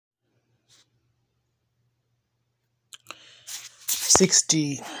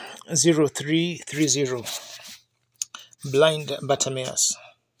600330. Blind Bartimaeus.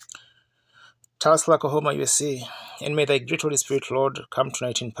 Tulsa, Oklahoma, USA. And may thy great Holy Spirit, Lord, come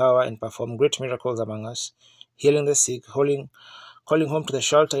tonight in power and perform great miracles among us, healing the sick, calling home to the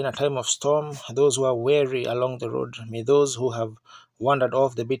shelter in a time of storm those who are weary along the road. May those who have wandered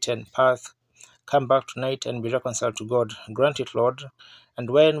off the beaten path come back tonight and be reconciled to God. Grant it, Lord.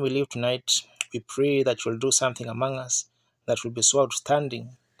 And when we leave tonight, we pray that you'll do something among us that will be so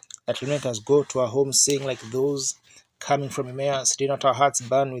outstanding, that will make us go to our homes saying like those coming from Emmaus, did not our hearts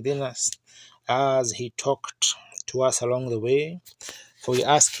burn within us as he talked to us along the way? For we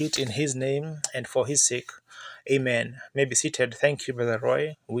ask it in his name and for his sake. Amen. May be seated. Thank you, Brother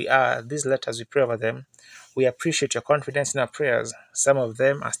Roy. These letters, we pray over them. We appreciate your confidence in our prayers. Some of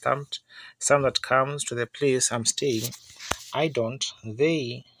them are stamped. Some that comes to the place I'm staying, I don't.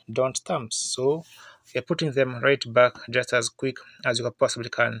 They don't stamp. So we're putting them right back just as quick as you possibly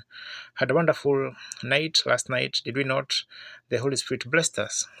can. Had a wonderful night last night, did we not? The Holy Spirit blessed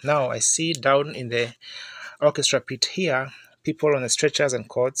us. Now I see down in the orchestra pit here, people on the stretchers and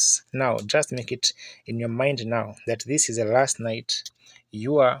cords. Now, just make it in your mind now that this is the last night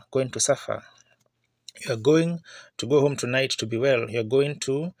you are going to suffer. You are going to go home tonight to be well. You are going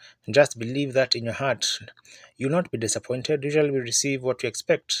to just believe that in your heart. You will not be disappointed. Usually we receive what we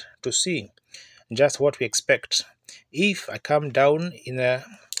expect to see, just what we expect. If I come down in that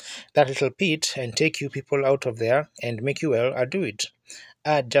little pit and take you people out of there and make you well, I'll do it.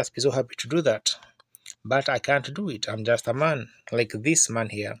 I'd just be so happy to do that. But I can't do it. I'm just a man, like this man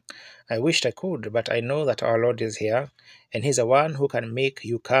here. I wished I could, but I know that our Lord is here, and He's the one who can make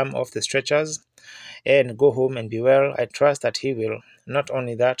you come off the stretchers and go home and be well. I trust that He will. Not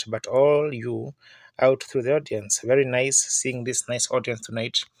only that, but all you out through the audience. Very nice seeing this nice audience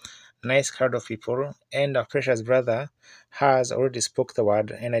tonight. Nice crowd of people, and our precious brother has already spoke the word,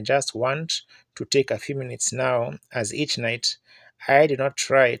 and I just want to take a few minutes now, as each night I do not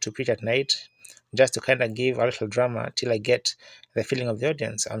try to preach at night, just to kind of give a little drama till I get the feeling of the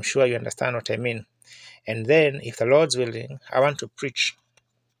audience. I'm sure you understand what I mean. And then, if the Lord's willing, I want to preach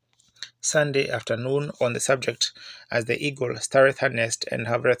Sunday afternoon on the subject, as the eagle stareth her nest and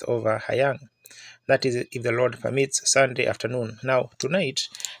hovereth over her young. That is, if the Lord permits, Sunday afternoon. Now, tonight,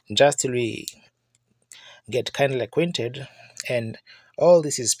 just till we get kindly acquainted, and all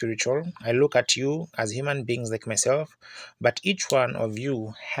this is spiritual. I look at you as human beings like myself, but each one of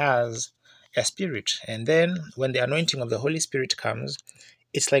you has a spirit. And then when the anointing of the Holy Spirit comes,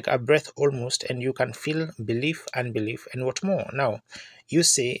 it's like a breath almost, and you can feel belief, unbelief, and what more. Now, you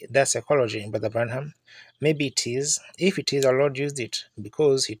say that's psychology, Brother Branham. Maybe it is. If it is, our Lord used it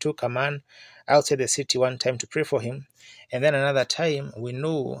because He took a man outside the city one time to pray for him, and then another time we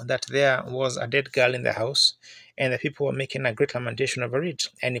know that there was a dead girl in the house, and the people were making a great lamentation over it,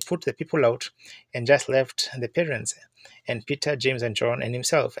 and He put the people out and just left the parents and Peter, James, and John and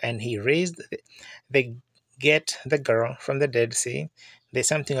Himself, and He raised the get the girl from the dead. See, there's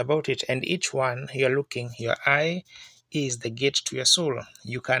something about it, and each one you're looking, your eye is the gate to your soul.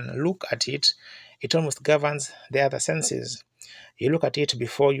 You can look at it. It almost governs the other senses. You look at it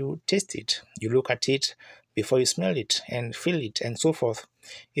before you taste it. You look at it before you smell it and feel it and so forth.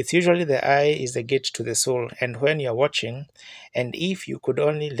 It's usually the eye is the gate to the soul, and when you're watching, and if you could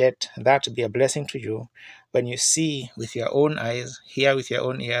only let that be a blessing to you, when you see with your own eyes, hear with your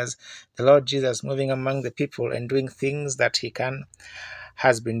own ears, the Lord Jesus moving among the people and doing things that He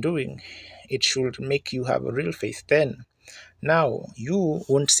has been doing, it should make you have a real faith then. Now, you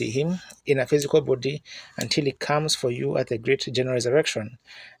won't see Him in a physical body until He comes for you at the great general resurrection.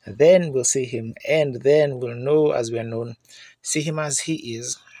 Then we'll see Him, and then we'll know as we are known. See Him as He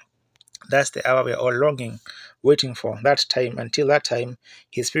is. That's the hour we are all longing, waiting for, that time. Until that time,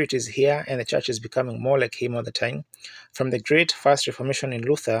 His Spirit is here, and the church is becoming more like Him all the time. From the great first Reformation in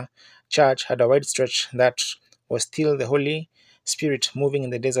Luther, church had a wide stretch that was still the Holy Spirit moving in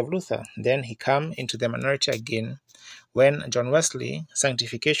the days of Luther. Then He came into the minority again when John Wesley,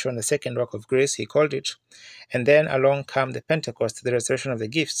 sanctification, the second work of grace, he called it, and then along came the Pentecost, the restoration of the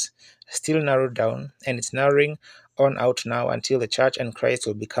gifts, still narrowed down, and it's narrowing on out now until the church and Christ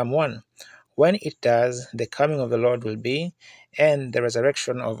will become one. When it does, the coming of the Lord will be, and the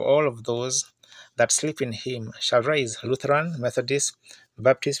resurrection of all of those that sleep in Him shall rise. Lutheran, Methodist,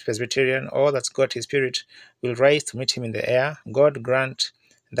 Baptist, Presbyterian, all that's got His Spirit will rise to meet Him in the air. God grant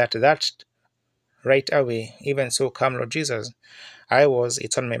that right away. Even so, come Lord Jesus.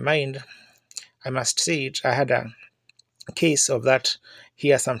 It's on my mind. I must say it. I had a case of that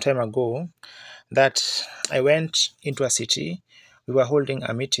here some time ago, that I went into a city. We were holding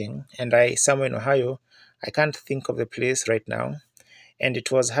a meeting, and somewhere in Ohio, I can't think of the place right now. and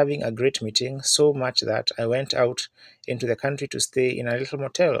it was having a great meeting, so much that I went out into the country to stay in a little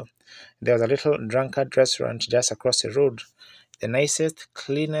motel. There was a little drunkard restaurant just across the road. The nicest,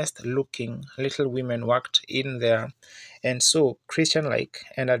 cleanest looking little women worked in there, and so Christian like,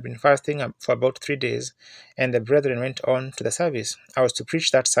 and had been fasting for about 3 days, and the brethren went on to the service. I was to preach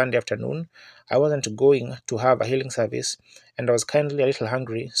that Sunday afternoon. I wasn't going to have a healing service, and I was kindly a little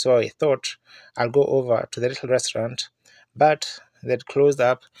hungry, so I thought I'll go over to the little restaurant, but they'd closed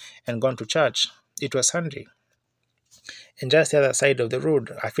up and gone to church. It was Sunday. And just the other side of the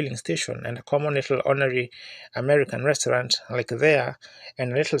road, a filling station and a common little ordinary American restaurant like there,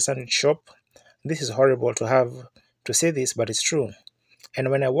 and a little sandwich shop. This is horrible to have to say this, but it's true. And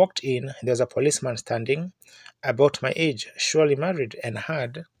when I walked in, there was a policeman standing, about my age, surely married, and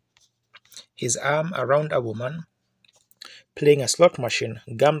had his arm around a woman playing a slot machine.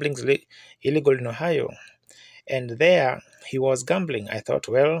 Gambling's illegal in Ohio. And there he was gambling. I thought,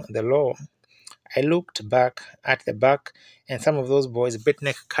 well, the law. I looked back at the back, and some of those boys,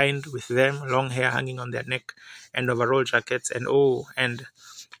 beatnik kind with them, long hair hanging on their neck, and overall jackets, and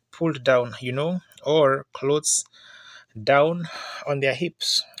pulled down, or clothes down on their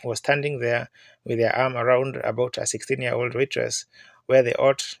hips, was standing there with their arm around about a 16-year-old waitress, where they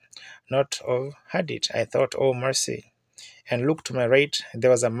ought not have had it. I thought, oh mercy, and looked to my right. There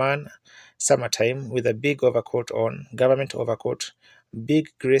was a man, summertime, with a big overcoat on, government overcoat, big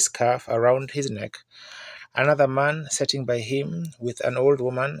grey scarf around his neck. Another man sitting by him with an old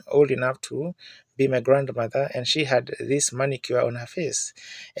woman, old enough to be my grandmother, and she had this manicure on her face.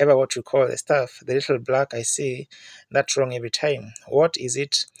 Ever what you call the stuff, the little black I see, that's wrong every time. What is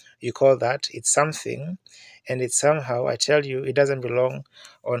it you call that? It's something, and it's somehow, I tell you, it doesn't belong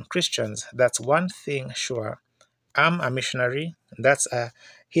on Christians. That's one thing sure. I'm a missionary. That's a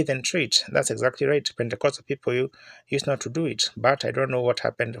heathen trait. That's exactly right. Pentecostal people used not to do it, but I don't know what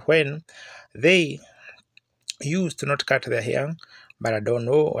happened when they used to not cut their hair, but I don't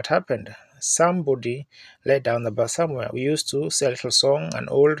know what happened. Somebody laid down the bus somewhere. We used to say a little song an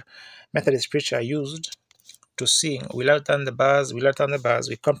old Methodist preacher used to sing. We let down the bars, we let down the bars,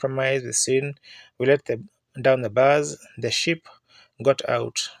 we compromised with sin, we let down the bars, the sheep got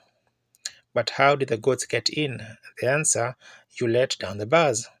out. But how did the goats get in? The answer, you let down the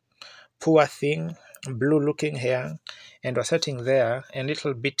bars. Poor thing, blue looking hair, and was sitting there and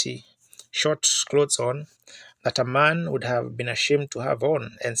little bitty short clothes on that a man would have been ashamed to have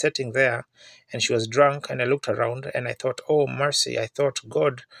on, and sitting there, and she was drunk, and I looked around, and I thought, oh mercy, I thought,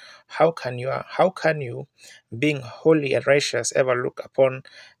 God, how can you, being holy and righteous, ever look upon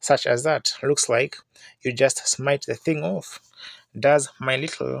such as that? Looks like you just smite the thing off. Does my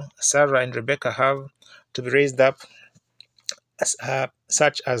little Sarah and Rebecca have to be raised up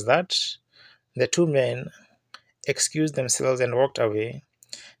such as that? The two men excused themselves and walked away.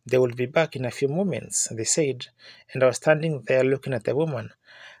 They would be back in a few moments, they said, and I was standing there looking at the woman,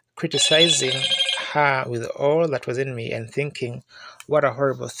 criticizing her with all that was in me and thinking, what a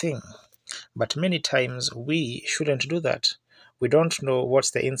horrible thing. But many times we shouldn't do that. We don't know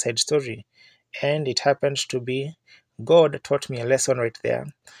what's the inside story, and it happened to be God taught me a lesson right there.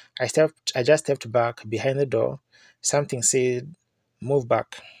 I just stepped back behind the door. Something said, move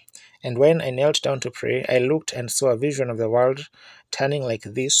back. And when I knelt down to pray, I looked and saw a vision of the world turning like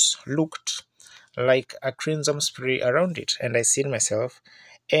this, looked like a crimson spray around it, and I seen myself,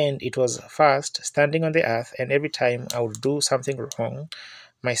 and it was fast standing on the earth, and every time I would do something wrong,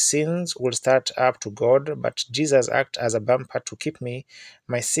 my sins would start up to God, but Jesus acted as a bumper to keep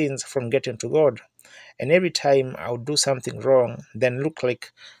my sins from getting to God. And every time I would do something wrong, then look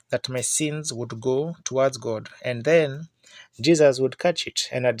like that my sins would go towards God, and then Jesus would catch it,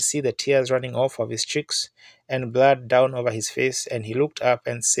 and I'd see the tears running off of his cheeks and blood down over his face, and he looked up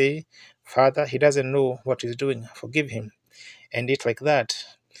and say, Father, he doesn't know what he's doing, forgive him. And it like that.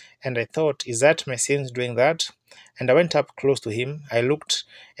 And I thought, is that my sins doing that? And I went up close to him. I looked,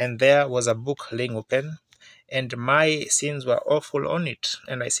 and there was a book laying open, and my sins were awful on it.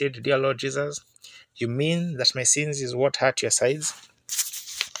 And I said, Dear Lord Jesus, you mean that my sins is what hurt your sides?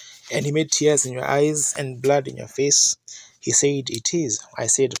 And he made tears in your eyes and blood in your face. He said, it is. I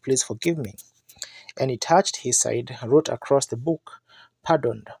said, please forgive me. And he touched his side, wrote across the book,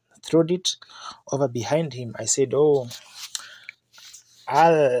 pardoned, threw it over behind him. I said, oh,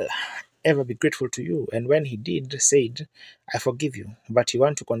 I'll ever be grateful to you. And when he did, said, I forgive you, but you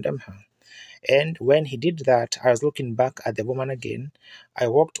want to condemn her. And when he did that, I was looking back at the woman again. I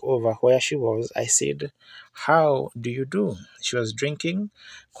walked over where she was. I said, "How do you do?" She was drinking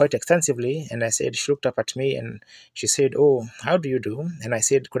quite extensively, and I said, she looked up at me and she said, "Oh, how do you do?" And I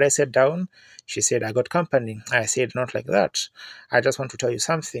said, "Could I sit down?" She said, "I got company." I said, "Not like that. I just want to tell you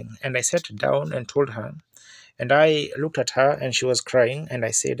something." And I sat down and told her. And I looked at her and she was crying, and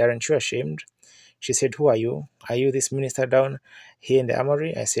I said, "Aren't you ashamed?" She said, "Who are you? Are you this minister down here in the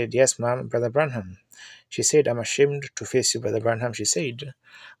armory?" I said, "Yes, ma'am, Brother Branham." She said, "I'm ashamed to face you, Brother Branham." She said,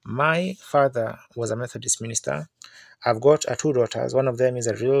 "My father was a Methodist minister. I've got two daughters. One of them is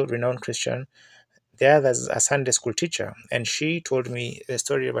a real renowned Christian. The other is a Sunday school teacher." And she told me the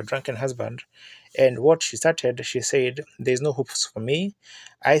story of a drunken husband. And what she started, she said, "There's no hopes for me."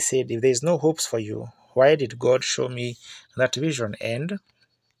 I said, "If there's no hopes for you, why did God show me that vision?" And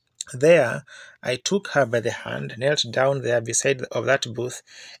there I took her by the hand, knelt down there beside of that booth,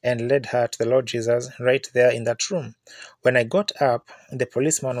 and led her to the Lord Jesus right there in that room. When I got up, the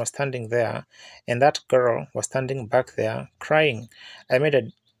policeman was standing there, and that girl was standing back there crying. I made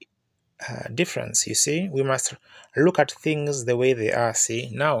a difference, you see. We must look at things the way they are, see.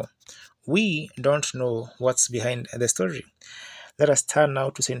 Now, we don't know what's behind the story. Let us turn now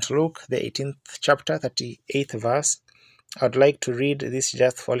to St. Luke, the 18th chapter, 38th verse. I'd like to read this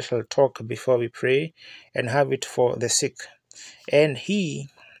just for a little talk before we pray and have it for the sick. "And he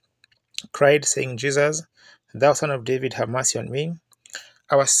cried, saying, Jesus, thou son of David, have mercy on me."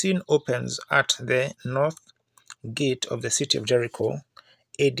 Our scene opens at the north gate of the city of Jericho,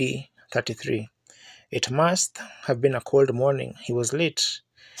 AD 33. It must have been a cold morning. He was late.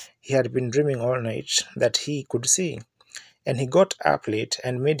 He had been dreaming all night that he could see. And he got up late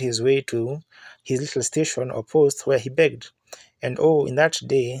and made his way to his little station or post where he begged. And oh, in that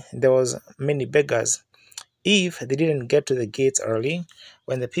day there was many beggars. If they didn't get to the gates early,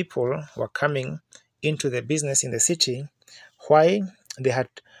 when the people were coming into the business in the city, why, they had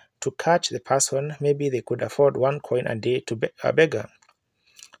to catch the person. Maybe they could afford 1 coin a day to a beggar.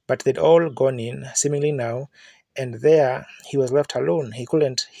 But they'd all gone in, seemingly now, and there he was left alone. He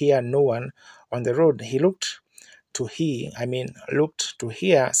couldn't hear no one on the road. He looked to hear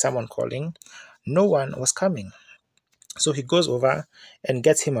someone calling. No one was coming. So he goes over and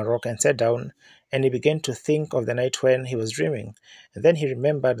gets him a rock and sat down, and he began to think of the night when he was dreaming. And then he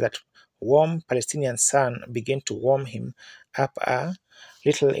remembered that warm Palestinian sun began to warm him up a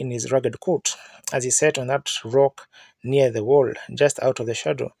little in his ragged coat as he sat on that rock near the wall, just out of the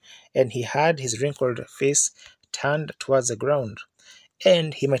shadow, and he had his wrinkled face turned towards the ground.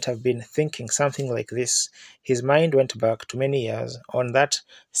 And he might have been thinking something like this. His mind went back to many years on that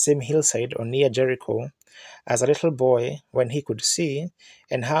same hillside or near Jericho as a little boy when he could see,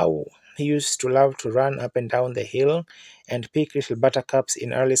 and how he used to love to run up and down the hill and pick little buttercups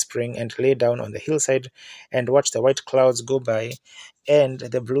in early spring and lay down on the hillside and watch the white clouds go by and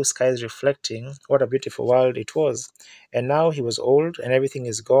the blue skies reflecting. What a beautiful world it was. And now he was old and everything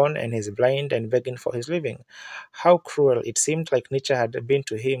is gone and he's blind and begging for his living. How cruel it seemed like nature had been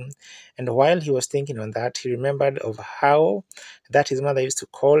to him. And while he was thinking on that, he remembered of how that his mother used to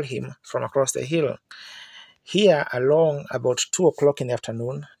call him from across the hill. Here, along about 2 o'clock in the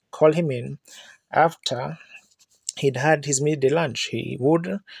afternoon, call him in after he'd had his midday lunch.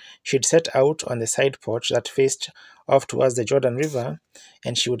 She'd set out on the side porch that faced off towards the Jordan River,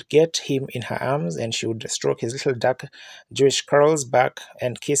 and she would get him in her arms, and she would stroke his little dark Jewish curls back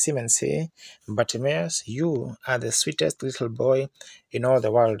and kiss him and say, "Bartimaeus, you are the sweetest little boy in all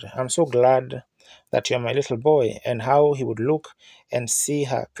the world. I'm so glad that you're my little boy." And how he would look and see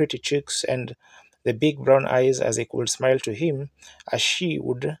her pretty cheeks and the big brown eyes as they could smile to him as she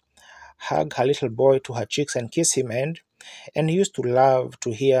would hug her little boy to her cheeks and kiss him, and he used to love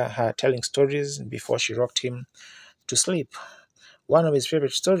to hear her telling stories before she rocked him to sleep. One of his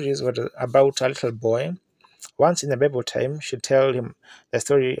favorite stories was about a little boy. Once in the Bible time, she'd tell him the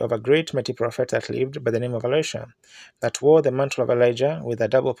story of a great mighty prophet that lived by the name of Elisha, that wore the mantle of Elijah with a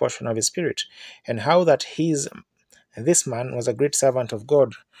double portion of his spirit, and how that this man was a great servant of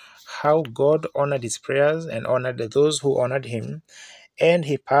God, how God honored his prayers and honored those who honored him. And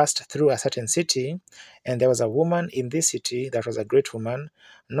he passed through a certain city, and there was a woman in this city that was a great woman,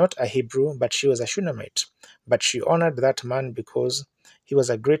 not a Hebrew, but she was a Shunammite. But she honored that man because he was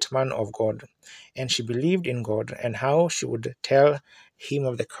a great man of God, and she believed in God, and how she would tell him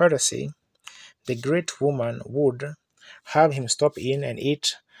of the courtesy the great woman would have him stop in and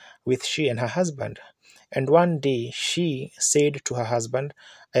eat with she and her husband. And one day she said to her husband,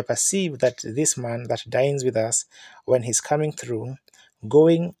 "I perceive that this man that dines with us, when he's coming through,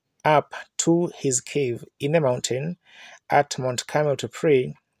 going up to his cave in the mountain at Mount Carmel to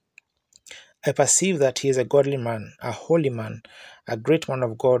pray, I perceive that he is a godly man, a holy man, a great man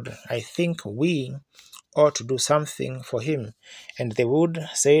of God. I think we ought to do something for him. And the wood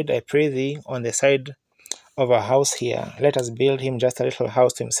said, I pray thee, on the side of our house here, let us build him just a little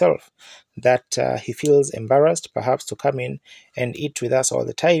house to himself, that he feels embarrassed perhaps to come in and eat with us all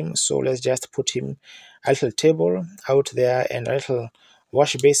the time. So let's just put him a little table out there and a little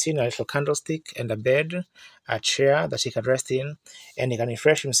wash basin, a little candlestick, and a bed, a chair that he can rest in, and he can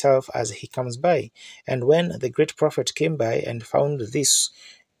refresh himself as he comes by. And when the great prophet came by and found this,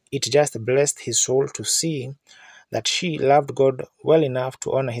 it just blessed his soul to see that she loved God well enough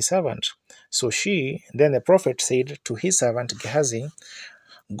to honor his servant. So then the prophet said to his servant Gehazi,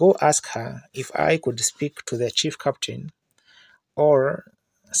 go ask her if I could speak to the chief captain, or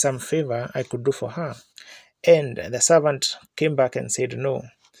some favor I could do for her. And the servant came back and said, no.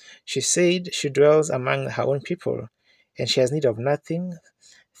 She said she dwells among her own people, and she has need of nothing.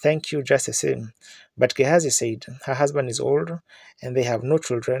 Thank you just the same. But Gehazi said, her husband is old, and they have no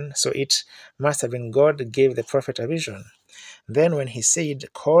children, so it must have been God gave the prophet a vision. Then when he said,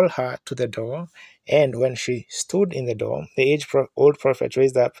 call her to the door, and when she stood in the door, the old prophet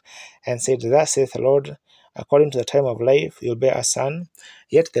raised up and said, thus saith the Lord, according to the time of life you'll bear a son.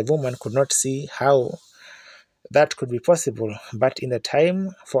 Yet the woman could not see how that could be possible, but in the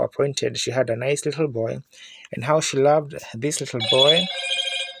time foreappointed she had a nice little boy, and how she loved this little boy.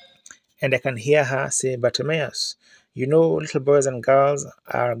 And I can hear her say, Bartimaeus, you know, little boys and girls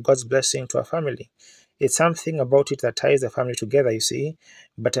are God's blessing to a family. It's something about it that ties the family together, you see.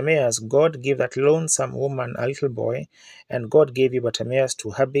 Bartimaeus, God gave that lonesome woman a little boy, and God gave you Bartimaeus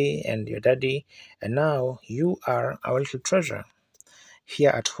to hubby and your daddy, and now you are our little treasure here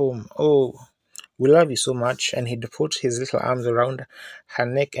at home. Oh, we love you so much. And he'd put his little arms around her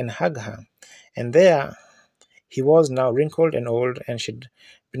neck and hug her. And there he was now wrinkled and old, and she'd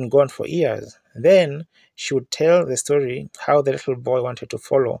been gone for years. Then she would tell the story how the little boy wanted to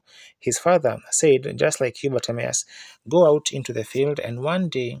follow his father, said, just like you, Bartimaeus, go out into the field, and one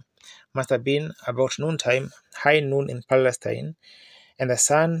day must have been about noontime, high noon in Palestine, and the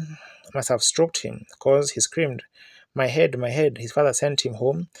sun must have stroked him, cause he screamed, my head, my head. His father sent him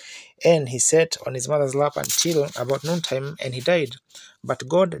home, and he sat on his mother's lap until about noontime, and he died. But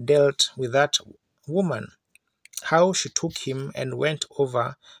God dealt with that woman, how she took him and went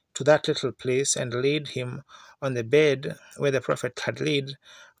over to that little place and laid him on the bed where the prophet had laid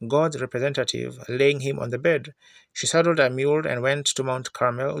God's representative, laying him on the bed. She saddled a mule and went to Mount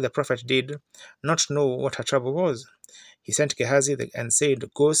Carmel. The prophet did not know what her trouble was. He sent Gehazi and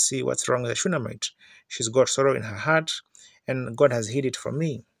said, go see what's wrong with the Shunammite. She's got sorrow in her heart, and God has hid it from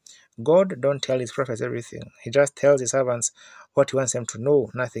me. God don't tell his prophets everything. He just tells his servants what he wants them to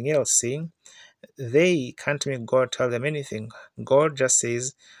know, nothing else. See? They can't make God tell them anything. God just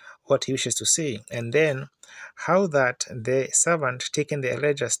says what he wishes to say. And then how that the servant taken the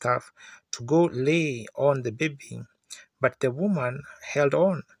Elijah staff to go lay on the baby, but the woman held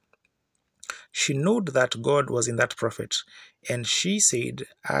on. She knew that God was in that prophet, and she said,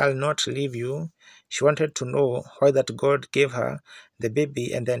 I'll not leave you. She wanted to know why that God gave her the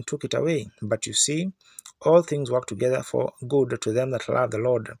baby and then took it away. But you see, all things work together for good to them that love the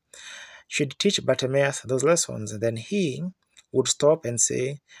Lord. She'd teach Bartimaeus those lessons, then he would stop and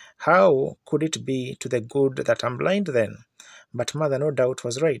say, how could it be to the good that I'm blind then? But mother no doubt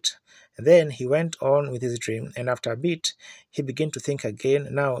was right. Then he went on with his dream, and after a bit he began to think again.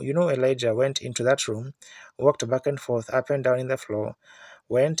 Now, you know, Elijah went into that room, walked back and forth, up and down in the floor,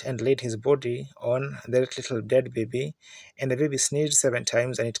 went and laid his body on the little dead baby, and the baby sneezed 7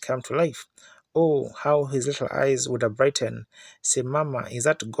 times and it came to life. Oh, how his little eyes would have brightened. Say, Mama, is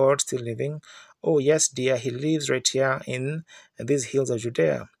that God still living? Oh, yes, dear, he lives right here in these hills of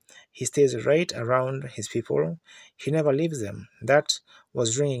Judea. He stays right around his people. He never leaves them. That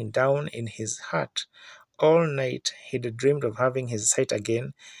was ringing down in his heart. All night he'd dreamed of having his sight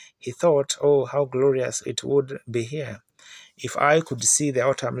again. He thought, oh, how glorious it would be here. If I could see the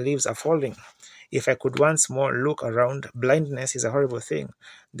autumn leaves are falling. If I could once more look around. Blindness is a horrible thing.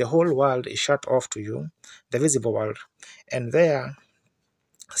 The whole world is shut off to you, the visible world. And there,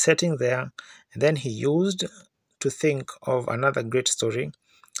 sitting there, then he used to think of another great story.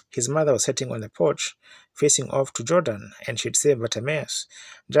 His mother was sitting on the porch, facing off to Jordan, and she'd say, Bartimaeus,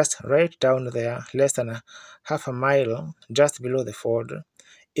 just right down there, less than half a mile, just below the ford,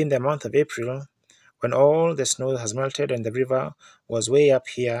 in the month of April, when all the snow has melted and the river was way up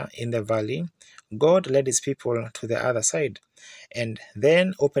here in the valley, God led his people to the other side and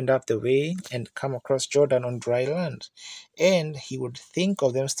then opened up the way and come across Jordan on dry land. And he would think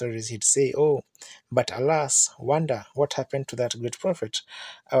of them stories. He'd say, "Oh, but alas, wonder what happened to that great prophet.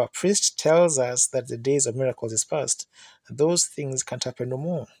 Our priest tells us that the days of miracles is past. Those things can't happen no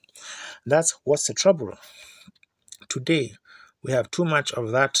more." That's what's the trouble. Today, we have too much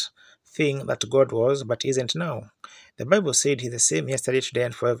of that thing that God was but isn't now. The Bible said he's the same yesterday, today,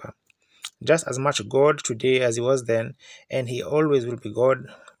 and forever. Just as much God today as he was then, and he always will be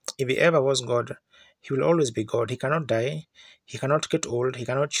God. If he ever was God, he will always be God. He cannot die, he cannot get old, he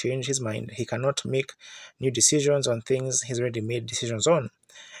cannot change his mind, he cannot make new decisions on things he's already made decisions on.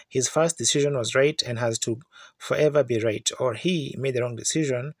 His first decision was right and has to forever be right, or he made the wrong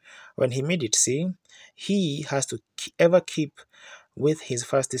decision when he made it. See, he has to ever keep with his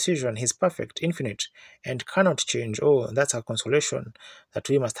first decision. He's perfect, infinite, and cannot change. Oh, that's our consolation that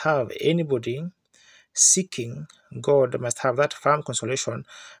we must have. Anybody seeking God must have that firm consolation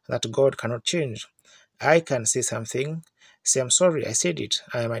that God cannot change. I can say something, say, "I'm sorry, I said it.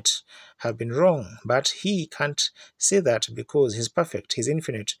 I might have been wrong," but he can't say that because he's perfect, he's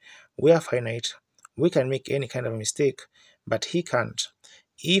infinite. We are finite. We can make any kind of mistake, but he can't.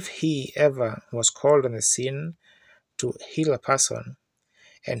 If he ever was called on the scene to heal a person,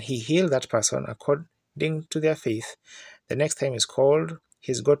 and he healed that person according to their faith, the next time he's called,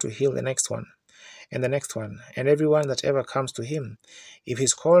 he's got to heal the next one and the next one, and everyone that ever comes to him. If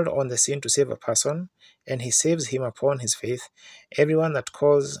he's called on the scene to save a person, and he saves him upon his faith, everyone that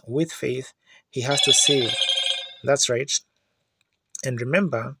calls with faith, he has to save. That's right. And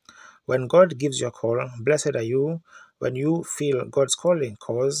remember, when God gives you a call, blessed are you when you feel God's calling,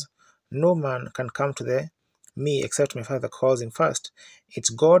 cause no man can come to me except my Father calls him first. It's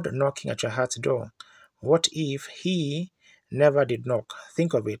God knocking at your heart's door. What if he never did knock?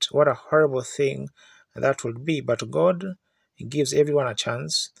 Think of it. What a horrible thing that would be. But God gives everyone a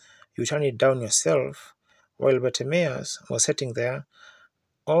chance. You turn it down yourself. While Bartimaeus was sitting there,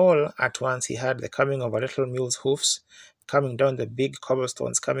 all at once he heard the coming of a little mule's hoofs, coming down the big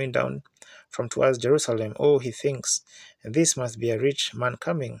cobblestones, coming down from towards Jerusalem. Oh, he thinks, this must be a rich man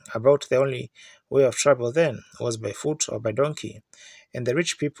coming. About the only way of travel then was by foot or by donkey, and the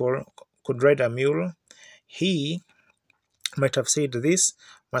rich people could ride a mule. He might have said, "This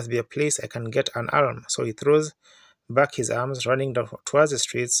must be a place I can get an alm." So he throws back his arms, running down towards the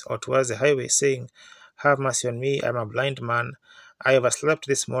streets or towards the highway, saying, "Have mercy on me, I'm a blind man. I overslept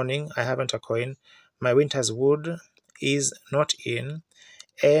this morning, I haven't a coin. My winter's wood is not in,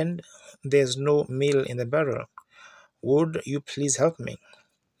 and there's no meal in the barrel. Would you please help me?"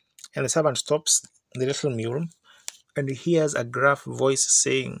 And the servant stops the little mule, and he hears a gruff voice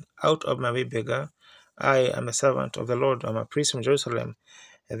saying, "Out of my way, beggar. I am a servant of the Lord. I'm a priest from Jerusalem.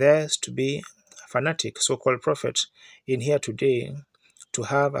 There's to be a fanatic, so-called prophet, in here today to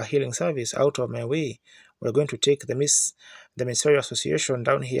have a healing service. Out of my way. We're going to take the Ministerial Association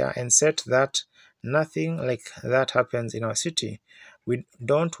down here and set that nothing like that happens in our city. We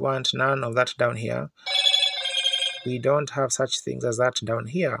don't want none of that down here. We don't have such things as that down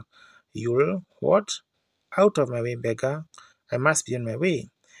here. You'll what? Out of my way, beggar. I must be on my way."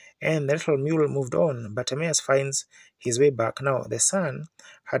 And the little mule moved on. Bartimaeus finds his way back. Now the sun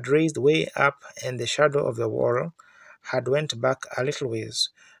had raised way up, and the shadow of the wall had went back a little ways.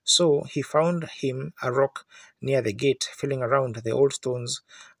 So he found him a rock near the gate, feeling around the old stones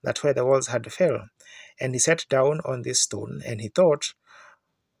that where the walls had fell. And he sat down on this stone, and he thought,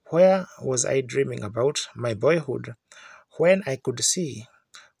 where was I dreaming about my boyhood, when I could see?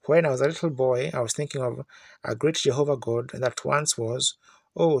 When I was a little boy, I was thinking of a great Jehovah God that once was.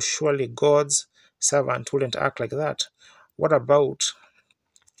 Oh, surely God's servant wouldn't act like that. What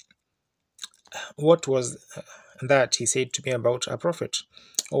was that he said to me about a prophet?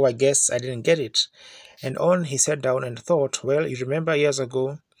 Oh, I guess I didn't get it. And on he sat down and thought, well, you remember years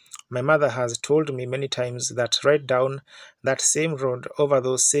ago, my mother has told me many times that right down that same road, over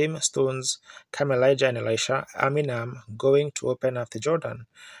those same stones, come Elijah and Elisha, arm in arm, going to open up the Jordan.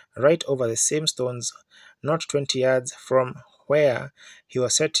 Right over the same stones, not 20 yards from where he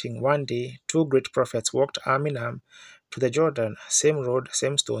was sitting one day, two great prophets walked arm in arm to the Jordan, same road,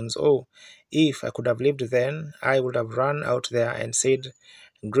 same stones. Oh, if I could have lived then, I would have run out there and said,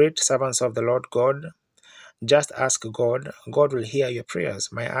 great servants of the Lord God, just ask God. God will hear your prayers.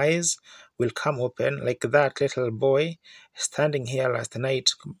 My eyes will come open like that little boy standing here last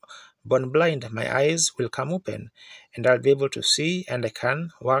night, born blind. My eyes will come open, and I'll be able to see, and I can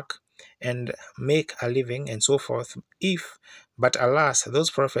work and make a living and so forth. But alas,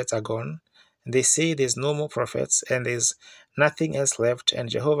 those prophets are gone. They say there's no more prophets, and there's nothing else left, and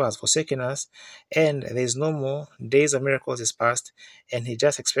Jehovah has forsaken us, and there is no more. Days of miracles is past, and He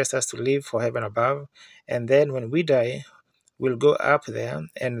just expects us to live for heaven above. And then when we die, we'll go up there,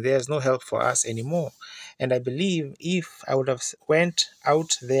 and there's no help for us anymore. And I believe if I would have went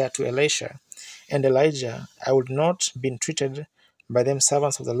out there to Elisha and Elijah, I would not been treated by them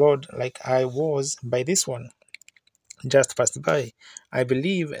servants of the Lord like I was by this one just passed by. I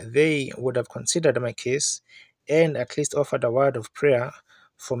believe they would have considered my case and at least offered a word of prayer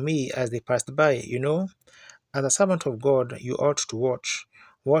for me as they passed by. As a servant of God, you ought to watch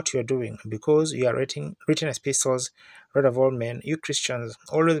what you are doing, because you are written epistles read of all men. You Christians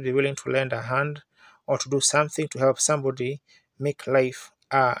always be willing to lend a hand or to do something to help somebody make life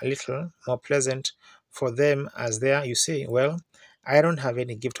a little more pleasant for them, as there you say, well, I don't have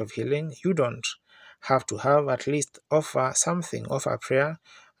any gift of healing. You don't have to have. At least offer something, offer a prayer,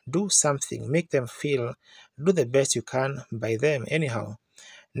 do something, make them feel, do the best you can by them anyhow.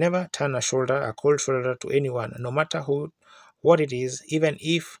 Never turn a cold shoulder to anyone, no matter what it is. Even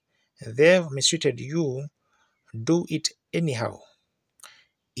if they've mistreated you, do it anyhow.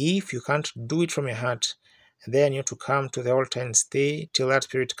 If you can't do it from your heart, then you have to come to the altar and stay till that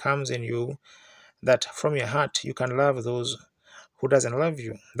spirit comes in you, that from your heart you can love those who doesn't love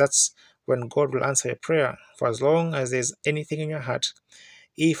you. That's when God will answer your prayer. For as long as there's anything in your heart,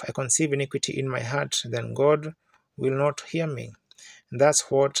 if I conceive iniquity in my heart, then God will not hear me.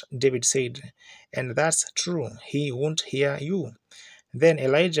 That's what David said, and that's true. He won't hear you. Then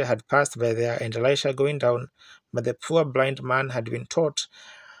Elijah had passed by there, and Elisha going down, but the poor blind man had been taught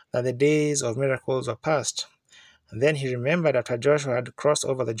that the days of miracles were past. Then he remembered after Joshua had crossed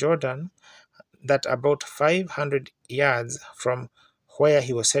over the Jordan, that about 500 yards from where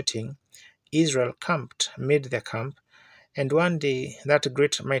he was setting, Israel made their camp, and one day that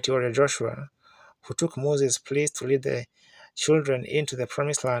great mighty warrior Joshua, who took Moses' place to lead the children into the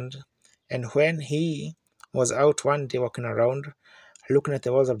promised land, and when he was out one day walking around, looking at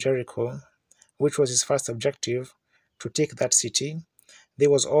the walls of Jericho, which was his first objective, to take that city, they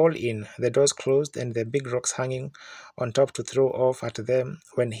was all in, the doors closed and the big rocks hanging on top to throw off at them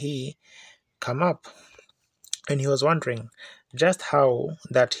when he come up. And he was wondering just how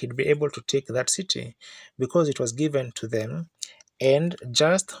that he'd be able to take that city, because it was given to them, and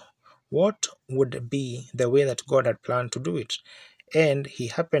just what would be the way that God had planned to do it. And he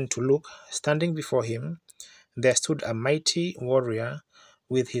happened to look, standing before him, there stood a mighty warrior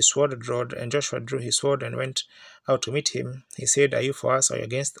with his sword drawn, and Joshua drew his sword and went out to meet him. He said, are you for us or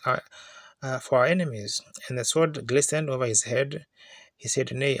against for our enemies? And the sword glistened over his head. He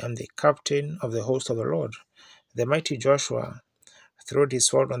said, nay, I'm the captain of the host of the Lord. The mighty Joshua threw his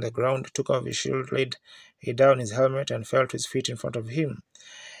sword on the ground, took off his shield, laid down his helmet, and fell to his feet in front of him.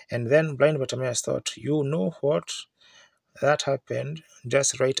 And then blind Bartimaeus thought, you know what? That happened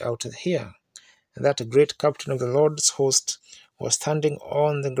just right out here. That great captain of the Lord's host was standing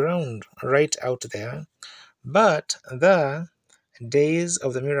on the ground right out there. But the days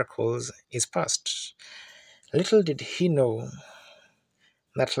of the miracles is past. Little did he know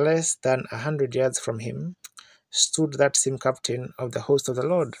that less than 100 yards from him stood that same captain of the host of the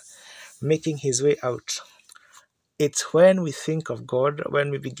Lord, making his way out. It's when we think of God,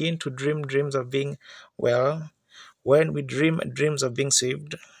 when we begin to dream dreams of being well, when we dream dreams of being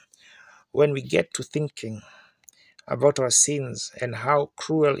saved, when we get to thinking about our sins and how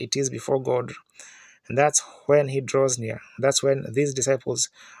cruel it is before God, and that's when He draws near. That's when these disciples,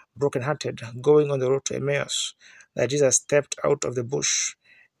 broken-hearted, going on the road to Emmaus, that Jesus stepped out of the bush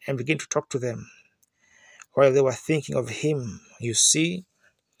and began to talk to them while they were thinking of Him. You see,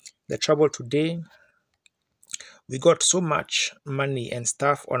 the trouble today, we got so much money and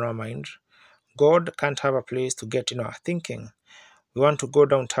stuff on our mind, God can't have a place to get in our thinking. We want to go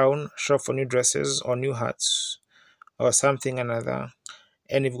downtown, shop for new dresses or new hats or something another,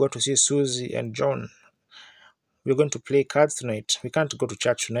 and we've got to see Susie and John. We're going to play cards tonight. We can't go to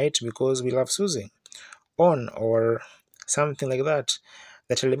church tonight because we love Susie. Or something like that.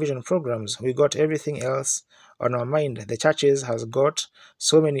 The television programs, we got everything else on our mind. The churches has got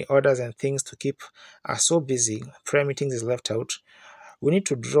so many orders and things to keep us so busy. Prayer meetings is left out. We need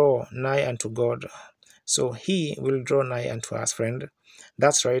to draw nigh unto God, so He will draw nigh unto us, friend.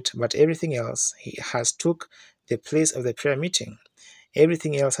 That's right, but everything else He has took the place of the prayer meeting.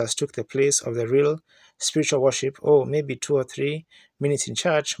 Everything else has took the place of the real spiritual worship. Oh, maybe 2 or 3 minutes in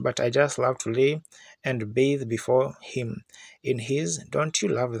church, but I just love to lay and bathe before Him in His. Don't you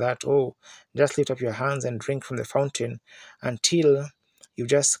love that? Oh, just lift up your hands and drink from the fountain until you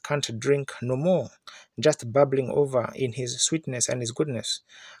just can't drink no more, just bubbling over in his sweetness and his goodness.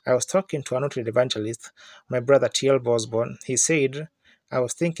 I was talking to a noted evangelist, my brother T.L. Bosborn. He said, I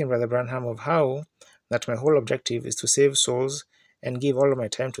was thinking, Brother Branham, of how that my whole objective is to save souls and give all of my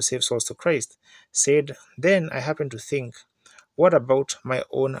time to save souls to Christ. Said, then I happened to think, what about my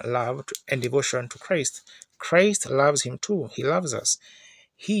own love and devotion to Christ? Christ loves him too. He loves us.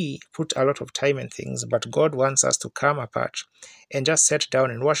 He put a lot of time in things, but God wants us to come apart and just sit down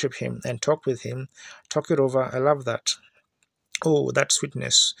and worship him and talk with him, talk it over. I love that. Oh, that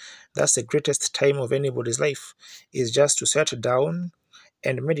sweetness. That's the greatest time of anybody's life, is just to sit down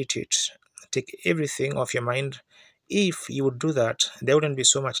and meditate. Take everything off your mind. If you would do that, there wouldn't be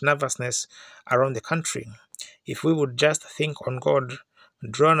so much nervousness around the country. If we would just think on God,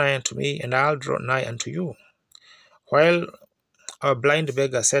 draw nigh unto me, and I'll draw nigh unto you. While our blind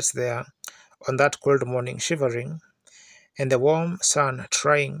beggar sits there on that cold morning shivering, and the warm sun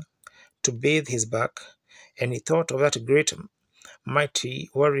trying to bathe his back, and he thought of that great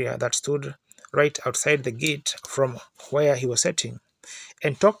mighty warrior that stood right outside the gate from where he was sitting,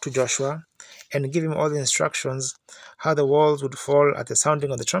 and talked to Joshua and give him all the instructions how the walls would fall at the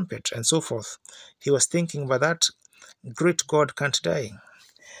sounding of the trumpet and so forth. He was thinking, but that great God can't die.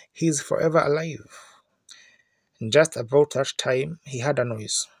 He is forever alive. And just about that time, he had a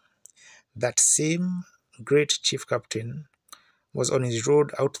noise. That same great chief captain was on his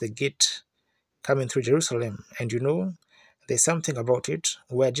road out the gate coming through Jerusalem. And you know, there's something about it.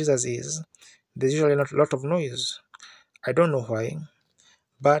 Where Jesus is, there's usually not a lot of noise. I don't know why,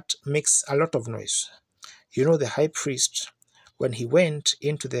 but makes a lot of noise. You know, the high priest, when he went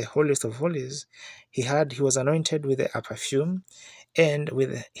into the holiest of holies, he was anointed with a perfume and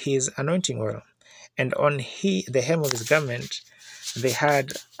with his anointing oil. And on the hem of his garment, they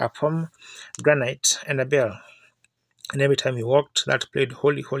had a pomegranate and a bell. And every time he walked, that played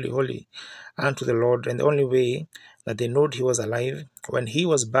holy, holy, holy unto the Lord. And the only way that they knowed he was alive, when he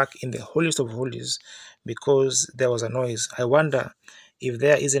was back in the holiest of holies, because there was a noise. I wonder if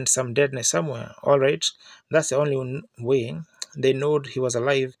there isn't some deadness somewhere. All right, that's the only way they knowed he was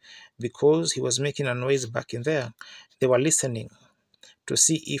alive, because he was making a noise back in there. They were listening to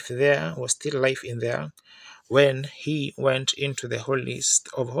see if there was still life in there when he went into the holiest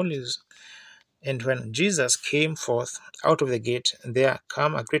of holies. And when Jesus came forth out of the gate, there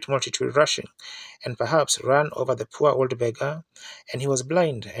came a great multitude rushing, and perhaps ran over the poor old beggar, and he was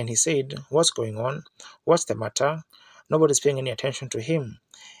blind. And he said, what's going on? What's the matter? Nobody's paying any attention to him.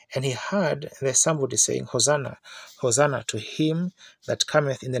 And he heard there's somebody saying, Hosanna, Hosanna to him that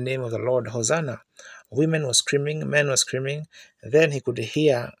cometh in the name of the Lord, Hosanna. Women were screaming, men were screaming. Then he could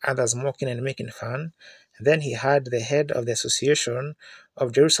hear others mocking and making fun. Then he heard the head of the association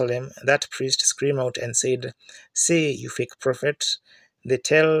of Jerusalem, that priest, scream out and said, say, you fake prophet, they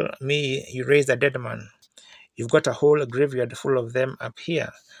tell me you raised a dead man. You've got a whole graveyard full of them up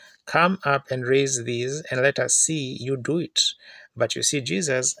here. Come up and raise these, and let us see you do it. But you see,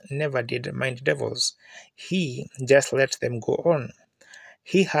 Jesus never did mind devils. He just let them go on.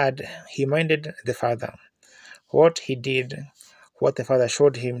 He minded the Father. What he did, what the Father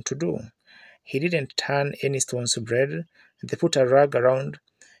showed him to do. He didn't turn any stones to bread. They put a rag around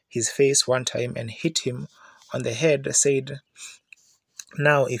his face one time and hit him on the head, said,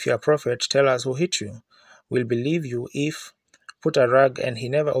 now if you're a prophet, tell us who hit you. We'll believe you if put a rag, and he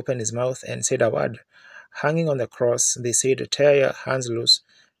never opened his mouth and said a word. Hanging on the cross, they said, tear your hands loose,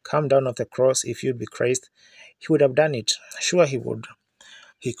 come down off the cross if you'd be Christ. He would have done it. Sure he would.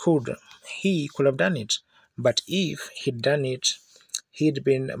 He could have done it. But if he'd done it, he'd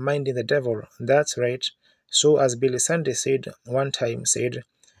been minding the devil. That's right. So as Billy Sunday said one time, said,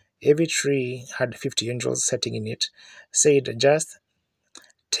 every tree had 50 angels sitting in it, said, just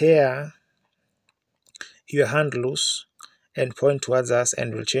tear your hand loose and point towards us,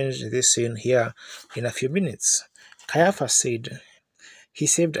 and we'll change this scene here in a few minutes. Caiaphas said he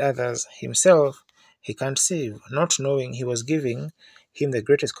saved others, himself he can't save, not knowing he was giving him the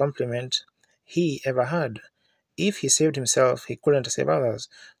greatest compliment he ever had. If he saved himself, he couldn't save others,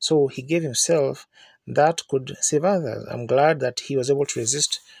 so he gave himself that could save others. I'm glad that he was able to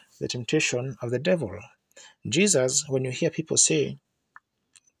resist the temptation of the devil. Jesus, when you hear people say,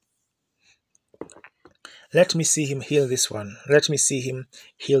 let me see him heal this one, let me see him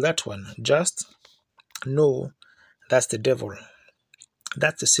heal that one, just know that's the devil.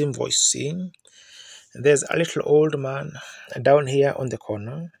 That's the same voice. See, there's a little old man down here on the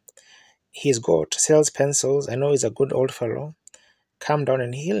corner. Sells pencils. I know he's a good old fellow. Come down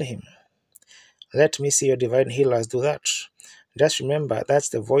and heal him. Let me see your divine healers do that. Just remember, that's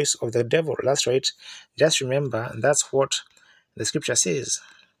the voice of the devil. That's right. Just remember, that's what the scripture says.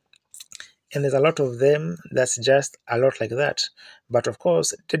 And there's a lot of them that's just a lot like that. But of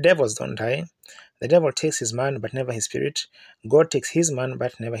course, the devils don't die. The devil takes his man, but never his spirit. God takes his man,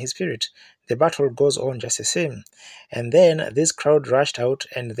 but never his spirit. The battle goes on just the same. And then this crowd rushed out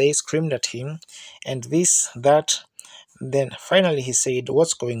and they screamed at him, and this, that. Then finally he said,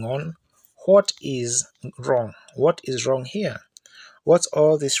 "What's going on? What is wrong? What is wrong here? What's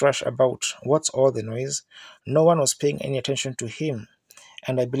all this rush about? What's all the noise?" No one was paying any attention to him.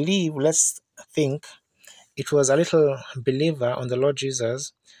 And I believe, let's think, it was a little believer on the Lord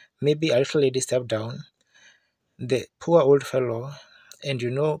Jesus, maybe a little lady stepped down, the poor old fellow, and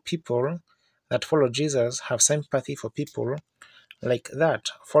people that follow Jesus have sympathy for people like that.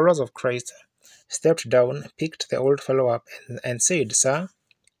 Followers of Christ stepped down, picked the old fellow up, and said, "Sir,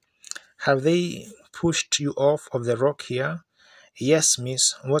 have they pushed you off of the rock here?" "Yes,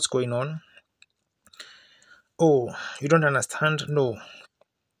 miss. What's going on?" "Oh, you don't understand?" "No."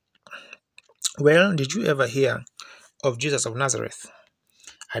 "Well, did you ever hear of Jesus of Nazareth?"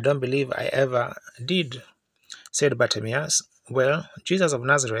 "I don't believe I ever did," said Bartimaeus. "Well, Jesus of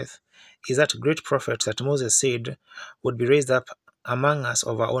Nazareth is that great prophet that Moses said would be raised up among us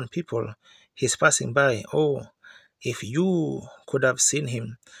of our own people. He's passing by. Oh, if you could have seen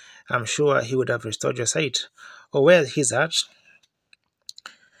him, I'm sure he would have restored your sight." "Oh, where he's at?"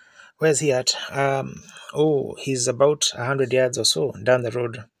 "Where's he at?" Oh, he's about 100 yards or so down the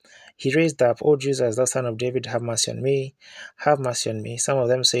road." He raised up, "Oh, Jesus, thou son of David, have mercy on me. Have mercy on me." Some of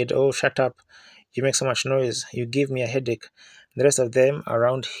them said, "Oh, shut up. You make so much noise. You give me a headache." The rest of them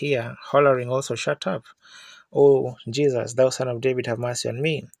around here hollering also, "Shut up. Oh, Jesus, thou son of David, have mercy on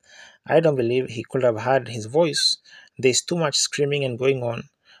me." I don't believe he could have heard his voice. There's too much screaming and going on.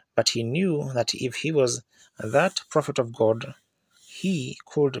 But he knew that if he was that prophet of God, he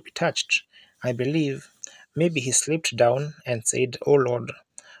could be touched. I believe maybe he slipped down and said, "Oh Lord,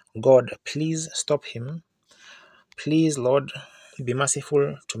 God, please stop him. Please, Lord, be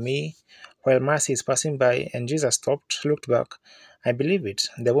merciful to me." While mercy is passing by, and Jesus stopped, looked back. I believe it.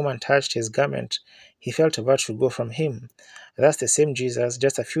 The woman touched his garment. He felt a virtue go from him. That's the same Jesus.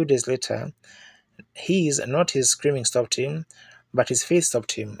 Just a few days later, not his screaming stopped him, but his faith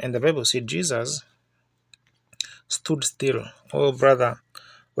stopped him. And the Bible said Jesus stood still. Oh, brother,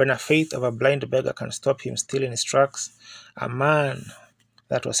 when a faith of a blind beggar can stop him still in his tracks, a man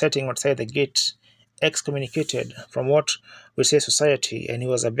that was sitting outside the gate, excommunicated from what we say society, and he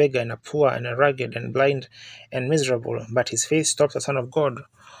was a beggar and a poor and a ragged and blind and miserable, but his faith stopped the Son of God.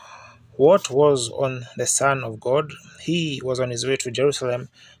 What was on the Son of God? He was on his way to Jerusalem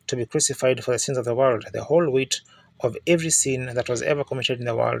to be crucified for the sins of the world. The whole weight of every sin that was ever committed in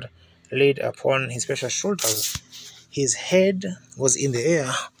the world laid upon his precious shoulders. His head was in the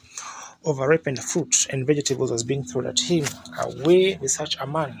air. Overripened fruit and vegetables was being thrown at him. Away with such a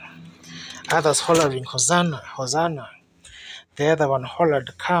man. Others hollering, "Hosanna, Hosanna." The other one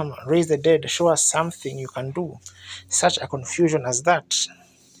hollered, "Come, raise the dead, show us something you can do." Such a confusion as that.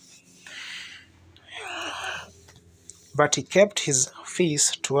 But he kept his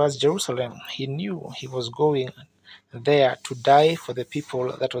face towards Jerusalem. He knew he was going there to die for the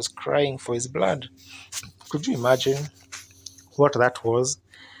people that was crying for his blood. Could you imagine what that was?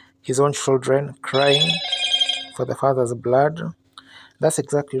 His own children crying for the Father's blood. That's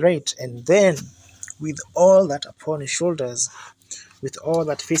exactly right. And then, with all that upon his shoulders, with all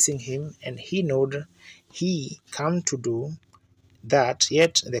that facing him, and he knowed he come to do that,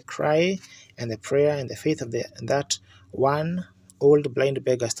 yet the cry and the prayer and the faith of that one old blind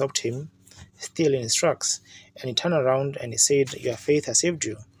beggar stopped him still in his tracks. And he turned around and he said, "Your faith has saved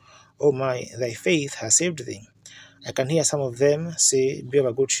you. Oh my, thy faith has saved thee." I can hear some of them say, "Be of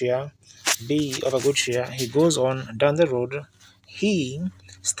a good cheer, be of a good cheer." He goes on down the road. He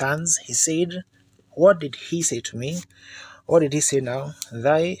stands. He said, what did he say to me? What did he say now?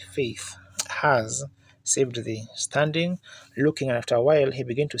 "Thy faith has saved thee." Standing, looking, and after a while he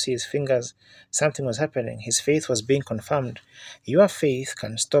began to see his fingers. Something was happening. His faith was being confirmed. Your faith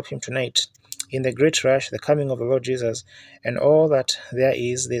can stop him tonight. In the great rush, the coming of the Lord Jesus, and all that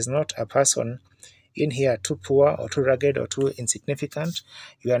there's not a person in here too poor or too ragged or too insignificant.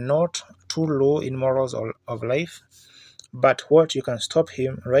 You are not too low in morals of life. But what you can stop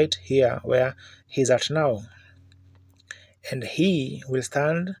him right here where he's at now. And he will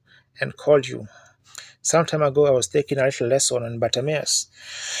stand and call you. Some time ago, I was taking a little lesson on Bartimaeus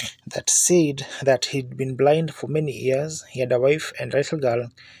that said that he'd been blind for many years. He had a wife and a little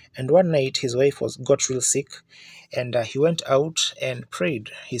girl, and one night his wife got real sick, and he went out and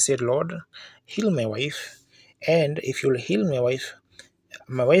prayed. He said, "Lord, heal my wife, and if you'll heal my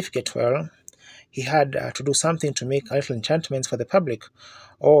wife get well, he had to do something to make little enchantments for the public,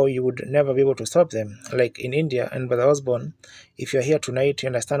 or you would never be able to stop them. Like in India and Brother Osborne, if you're here tonight, you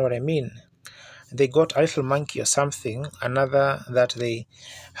understand what I mean. They got a little monkey or something, another that they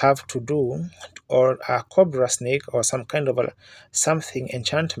have to do, or a cobra snake or some kind of something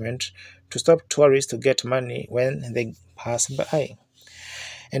enchantment to stop tourists to get money when they pass by.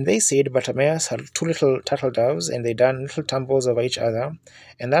 And they said Bartimaeus had two little turtle doves, and they done little tumbles over each other,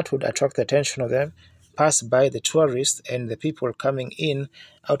 and that would attract the attention of them pass by the tourists and the people coming in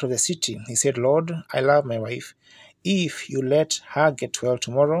out of the city. He said, Lord, I love my wife. If you let her get well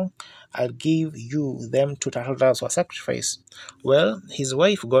tomorrow, I'll give you them two turtle doves for sacrifice. Well, his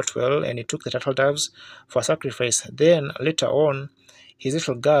wife got well, and he took the turtle doves for sacrifice. Then later on, his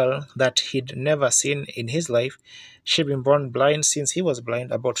little girl that he'd never seen in his life, she'd been born blind since he was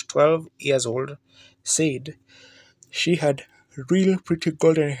blind, about 12 years old, said she had real pretty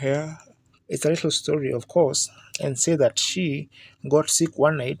golden hair. It's a little story, of course, and said that she got sick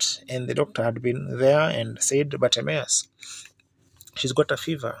one night and the doctor had been there and said, Bartimaeus, she's got a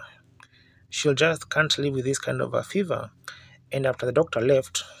fever. She'll just can't live with this kind of a fever. And after the doctor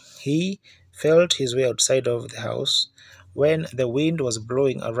left, he felt his way outside of the house when the wind was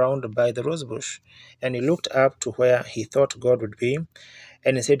blowing around by the rosebush, and he looked up to where he thought God would be,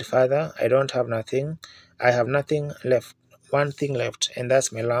 and he said, Father, I don't have nothing. I have nothing left. One thing left, and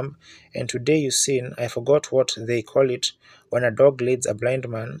that's my lamb. And today you sin, I forgot what they call it when a dog leads a blind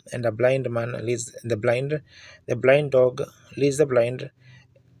man, and a blind man leads the blind dog leads the blind,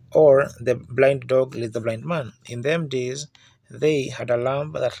 or the blind dog leads the blind man. In them days, they had a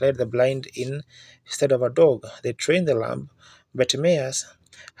lamb that led the blind in instead of a dog. They trained the lamb. Bartimaeus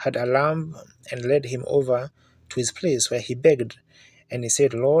had a lamb and led him over to his place where he begged. And he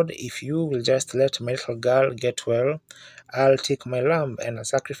said, Lord, if you will just let my little girl get well, I'll take my lamb and I'll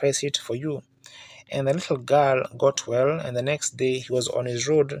sacrifice it for you. And the little girl got well, and the next day he was on his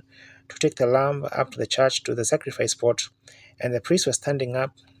road to take the lamb up to the church to the sacrifice spot. And the priest was standing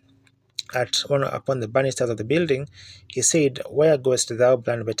up upon the banisters of the building. He said, Where goest thou,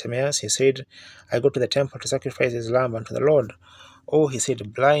 blind Bartimaeus? He said, I go to the temple to sacrifice this lamb unto the Lord. Oh, he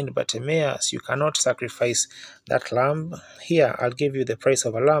said, Blind Bartimaeus, you cannot sacrifice that lamb. Here, I'll give you the price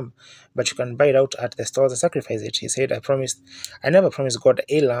of a lamb, but you can buy it out at the stores and sacrifice it. He said, I never promised God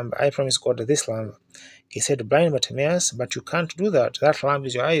a lamb, I promised God this lamb. He said, Blind Bartimaeus, but you can't do that. That lamb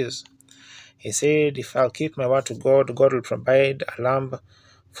is your eyes. He said, If I'll keep my word to God, God will provide a lamb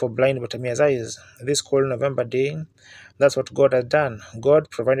for blind Bartimaeus' eyes. This cold November day, that's what God has done. God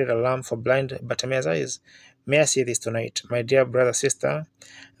provided a lamp for blind Bartimaeus' eyes. May I say this tonight, my dear brother, sister,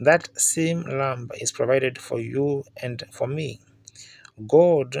 that same lamp is provided for you and for me.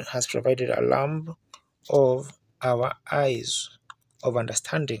 God has provided a lamp of our eyes of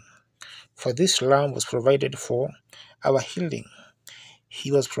understanding. For this lamp was provided for our healing.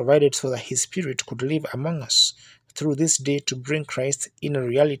 He was provided so that His Spirit could live among us through this day to bring Christ in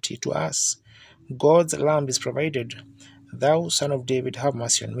reality to us. God's lamb is provided. Thou, Son of David, have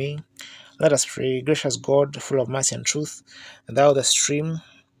mercy on me. Let us pray. Gracious God, full of mercy and truth, thou the stream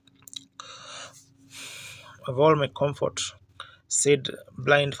of all my comfort, said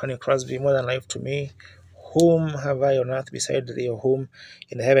blind Fanny Crosby, more than life to me. Whom have I on earth beside thee, or whom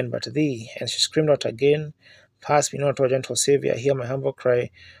in heaven but thee? And she screamed out again, Pass me not, O gentle Saviour, hear my humble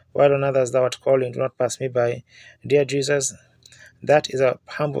cry. While on others thou art calling, do not pass me by. Dear Jesus, that is a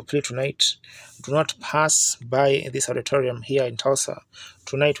humble plea tonight. Do not pass by this auditorium here in Tulsa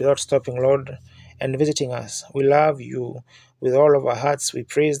tonight without stopping, Lord, and visiting us. We love you with all of our hearts. We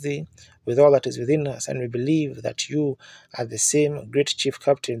praise thee with all that is within us, and we believe that you are the same great chief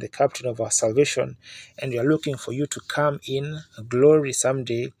captain, the captain of our salvation, and we are looking for you to come in glory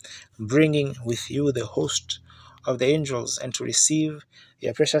someday, bringing with you the host of the angels, and to receive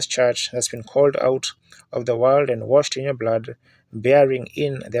your precious church that's been called out of the world and washed in your blood, bearing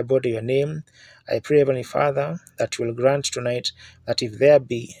in their body your name. I pray, Heavenly Father, that you will grant tonight that if there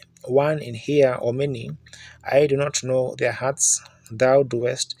be one in here or many, I do not know their hearts, thou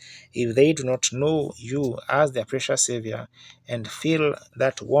doest, if they do not know you as their precious Savior and feel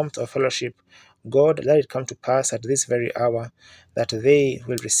that warmth of fellowship, God, let it come to pass at this very hour that they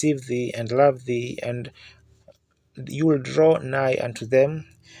will receive thee and love thee, and you will draw nigh unto them.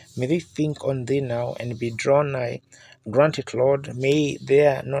 May they think on thee now and be drawn nigh. Grant it, Lord. May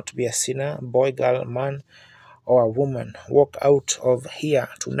there not be a sinner, boy, girl, man, or a woman walk out of here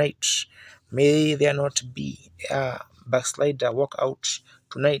tonight. May there not be a backslider walk out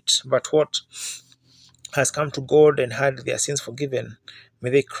tonight, but what has come to God and had their sins forgiven. May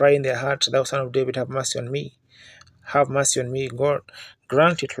they cry in their heart, Thou Son of David, have mercy on me. Have mercy on me, God.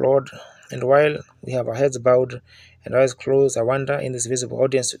 Grant it, Lord, And while we have our heads bowed and our eyes closed, I wonder in this visible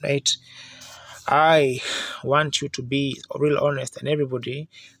audience tonight, I want you to be real honest, and everybody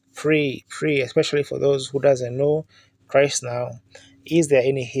pray, especially for those who doesn't know Christ now. Is there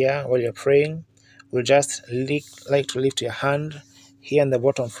any here while you're praying? Will just like to lift your hand here on the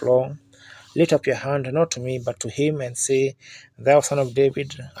bottom floor. Lift up your hand, not to me, but to him, and say, Thou son of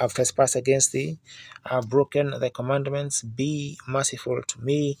David, I have trespassed against thee, I have broken thy commandments, be merciful to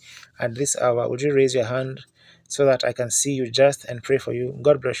me at this hour. Would you raise your hand so that I can see you just and pray for you?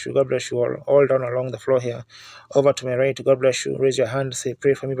 God bless you. God bless you all down along the floor here. Over to my right. God bless you. Raise your hand. Say,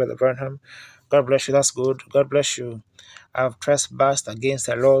 pray for me, Brother Branham. God bless you. That's good. God bless you. I have trespassed against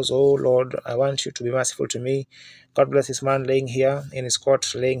the laws. Oh Lord, I want you to be merciful to me. God bless this man laying here in his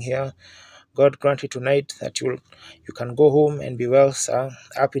court, laying here. God grant you tonight that you can go home and be well, sir.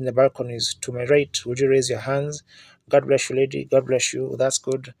 Up in the balconies to my right, would you raise your hands? God bless you, lady. God bless you. That's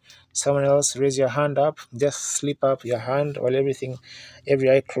good. Someone else, raise your hand up. Just slip up your hand while every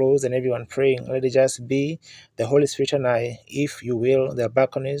eye closed and everyone praying. Let it just be the Holy Spirit and I, if you will, the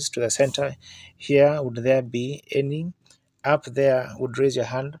balconies to the center. Here, would there be any? Up there, would raise your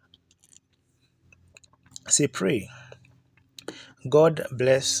hand. Say, pray. God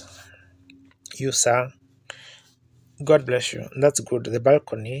bless you, sir. God bless you. That's good. The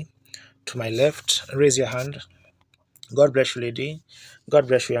balcony to my left, raise your hand. God bless you, lady. God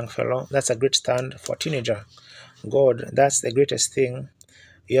bless you, young fellow. That's a great stand for a teenager. God, that's the greatest thing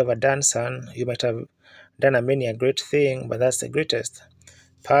you ever done, son. You might have done a great thing, but that's the greatest.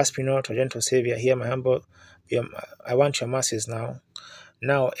 Pass me not, O gentle Savior. Hear my humble. I want your mercies now.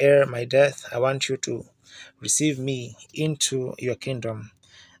 Now, ere my death, I want you to receive me into your kingdom.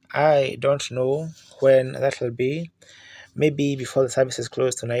 I don't know when that will be. Maybe before the service is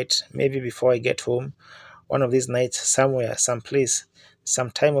closed tonight, maybe before I get home, one of these nights, somewhere, someplace,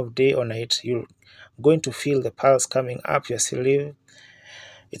 some time of day or night, you're going to feel the pulse coming up your sleeve.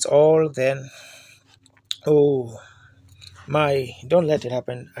 It's all then. Oh my, don't let it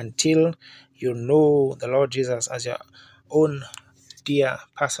happen until you know the Lord Jesus as your own dear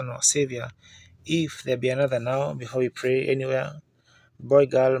personal Savior. If there be another now, before we pray anywhere, boy,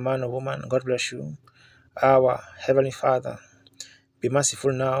 girl, man or woman, God bless you. Our Heavenly Father, be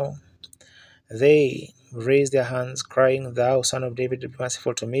merciful now. They raised their hands, crying, Thou son of David, be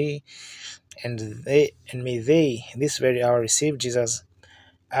merciful to me. And may they this very hour receive Jesus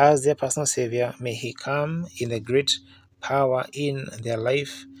as their personal Savior. May He come in the great power in their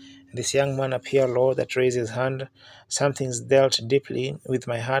life. This young man up here, Lord, that raised his hand, something's dealt deeply with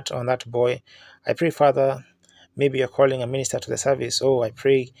my heart on that boy. I pray, Father, maybe you're calling a minister to the service. Oh, I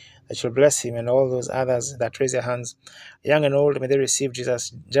pray that you'll bless him and all those others that raise their hands. Young and old, may they receive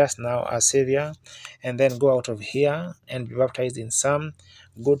Jesus just now as Savior, and then go out of here and be baptized in some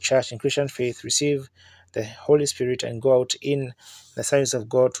good church in Christian faith, receive the Holy Spirit, and go out in the service of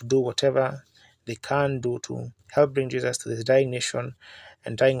God to do whatever they can do to help bring Jesus to this dying nation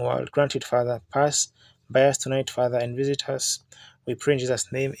and dying world. Grant it, Father. Pass by us tonight, Father, and visit us. We pray in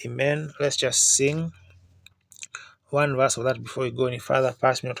Jesus' name. Amen. Let's just sing one verse of that before we go any further.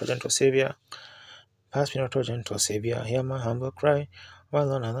 Pass me not, O gentle Savior. Pass me not, O gentle Savior. Hear my humble cry.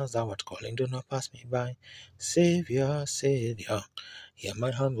 While on others thou art calling, do not pass me by. Savior, Savior, hear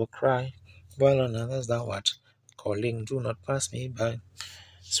my humble cry. While on others thou art calling, do not pass me by.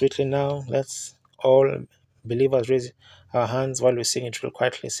 Sweetly now, let's all believers raise our hands while we sing it real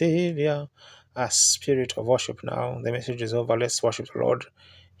quietly. Savior, a spirit of worship now. The message is over. Let's worship the Lord.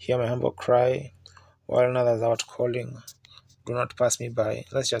 Hear my humble cry. While others thou art calling, do not pass me by.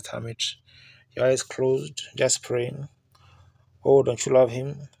 Let's just hum it. Your eyes closed, just praying. Oh, don't you love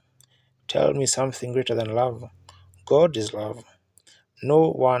Him? Tell me something greater than love. God is love. No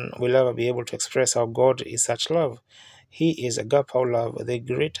one will ever be able to express how God is such love. He is agape love, the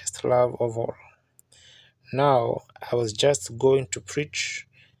greatest love of all. Now, I was just going to preach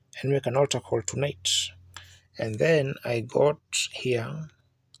and make an altar call tonight. And then I got here.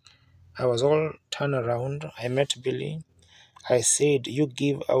 I was all turned around. I met Billy. I said, you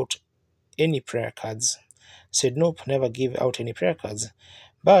give out any prayer cards. Said, nope, never give out any prayer cards.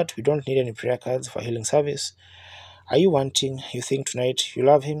 But we don't need any prayer cards for healing service. Are you wanting, you think tonight, you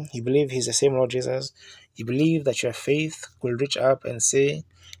love Him, you believe He's the same Lord Jesus, you believe that your faith will reach up and say,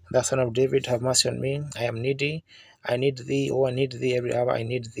 Thou Son of David, have mercy on me, I am needy, I need Thee, oh, I need Thee every hour, I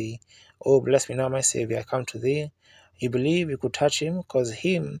need Thee. Oh, bless me now, my Savior, I come to Thee. You believe you could touch Him, cause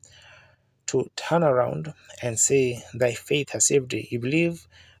Him to turn around and say, Thy faith has saved thee. You believe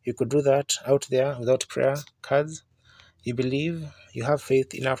you could do that out there without prayer cards? You believe you have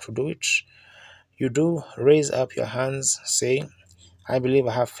faith enough to do it? You do, raise up your hands, say, I believe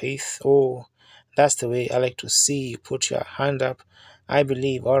I have faith. Oh, that's the way I like to see you put your hand up. I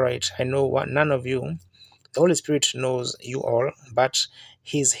believe. All right. I know what none of you. The Holy Spirit knows you all, but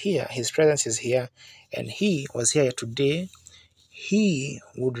He's here. His presence is here, and He was here today. He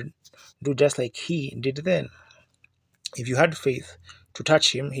would do just like He did then. If you had faith to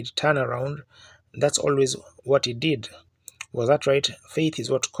touch Him, He'd turn around. That's always what He did. Was that right? Faith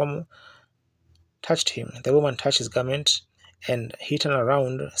is what touched Him. The woman touched His garment, and He turned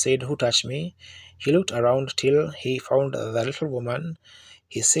around, said, "Who touched me?" He looked around till he found the little woman.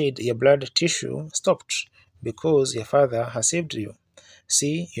 He said, "Your blood tissue stopped because your Father has saved you.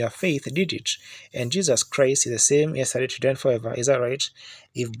 See, your faith did it." And Jesus Christ is the same yesterday, today, and forever. Is that right?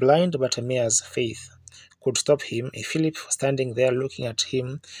 If blind Bartimaeus' faith could stop him, if Philip standing there looking at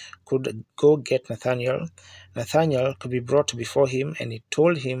him could go get Nathanael, Nathanael could be brought before him, and he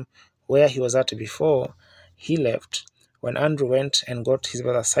told him where he was at before he left. When Andrew went and got his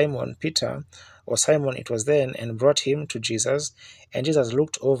brother Simon Peter, or Simon it was then, and brought him to Jesus, and Jesus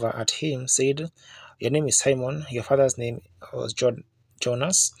looked over at him, said, "Your name is Simon, your father's name was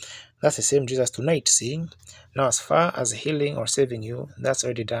Jonas." That's the same Jesus tonight, see? Now as far as healing or saving you, that's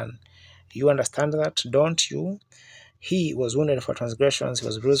already done. You understand that, don't you? He was wounded for transgressions, he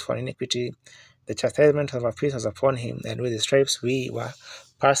was bruised for iniquity. The chastisement of our peace was upon him, and with his stripes we were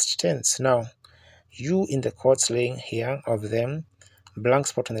past tense. Now, you in the courts laying here of them, blank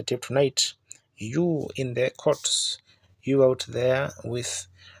spot on the tape tonight. You in the courts, you out there with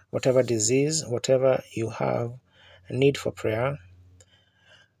whatever disease, whatever you have need for prayer.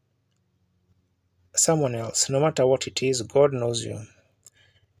 Someone else, no matter what it is, God knows you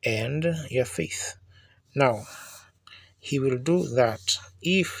and your faith. Now, He will do that.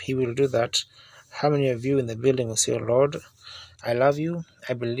 If He will do that, how many of you in the building will say, "Lord, I love you.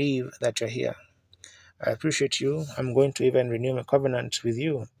 I believe that you're here. I appreciate you. I'm going to even renew my covenant with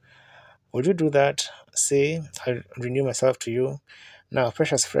you." Would you do that? Say, "I renew myself to you." Now,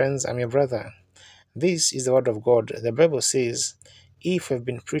 precious friends, I'm your brother. This is the word of God. The Bible says, if we've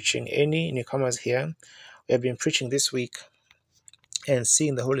been preaching, any newcomers here, we have been preaching this week and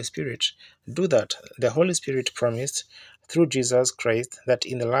seeing the Holy Spirit. Do that. The Holy Spirit promised through Jesus Christ that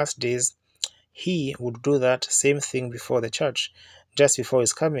in the last days He would do that same thing before the church, just before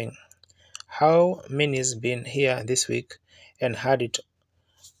His coming. How many's been here this week and had it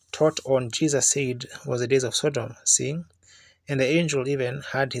taught on Jesus said was the days of Sodom, see? And the angel even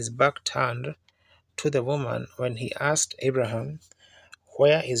had his back turned to the woman when he asked Abraham,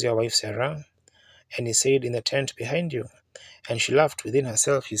 "Where is your wife Sarah?" And he said, "In the tent behind you." And she laughed within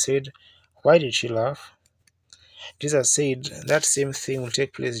herself. He said, "Why did she laugh?" Jesus said that same thing will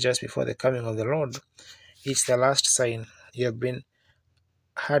take place just before the coming of the Lord. It's the last sign. You have been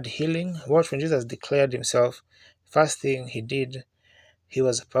had healing. Watch when Jesus declared himself. First thing he did, he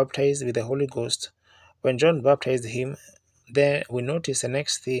was baptized with the Holy Ghost. When John baptized him, then we notice the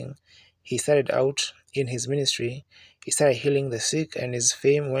next thing. He started out in his ministry. He started healing the sick and his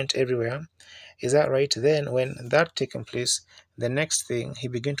fame went everywhere. Is that right? Then when that taken place, the next thing, he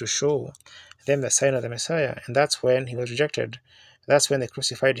began to show them the sign of the Messiah. And that's when he was rejected. That's when they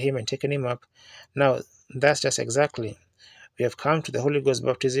crucified him and taken him up. Now, that's just exactly. We have come to the Holy Ghost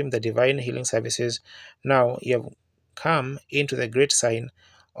baptism, the divine healing services. Now you have come into the great sign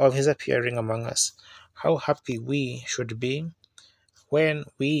of His appearing among us. How happy we should be when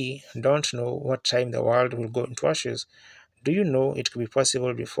we don't know what time the world will go into ashes. Do you know it could be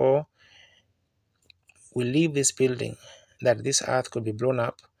possible before we leave this building that this earth could be blown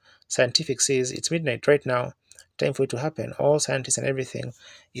up? Scientific says it's midnight right now, time for it to happen. All scientists and everything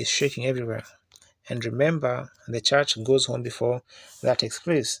is shaking everywhere. And remember, the church goes home before that takes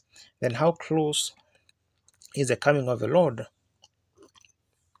place. Then how close is the coming of the Lord?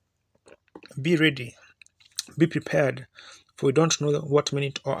 Be ready, be prepared, for we don't know what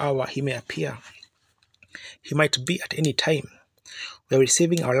minute or hour He may appear. He might be at any time. We are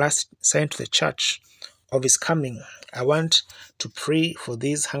receiving our last sign to the church of His coming. I want to pray for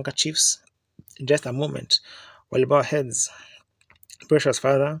these handkerchiefs in just a moment while we bow our heads. Precious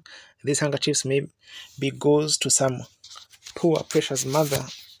Father, these handkerchiefs may be goes to some poor, precious mother,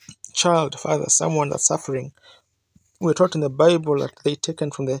 child, father, someone that's suffering. We're taught in the Bible that they taken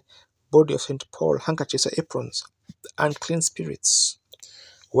from the body of St. Paul, handkerchiefs or aprons, unclean spirits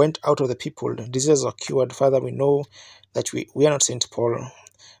went out of the people. Diseases were cured. Father, we know that we are not St. Paul,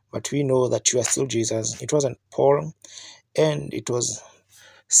 but we know that you are still Jesus. It wasn't Paul, and it was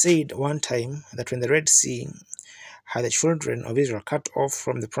said one time that when the Red Sea had the children of Israel cut off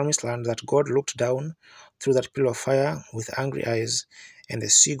from the promised land, that God looked down through that pillar of fire with angry eyes, and the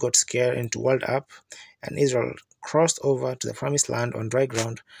sea got scared and walled up, and Israel crossed over to the promised land on dry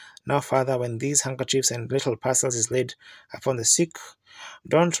ground. Now, Father, when these handkerchiefs and little parcels is laid upon the sick,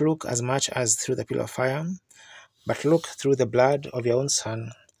 don't look as much as through the pillar of fire, but look through the blood of your own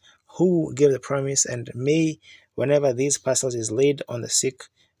Son, who gave the promise, and may, whenever these parcels is laid on the sick,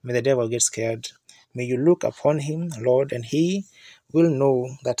 may the devil get scared. May you look upon him, Lord, and he will know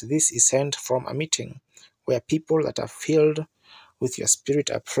that this is sent from a meeting where people that are filled with your Spirit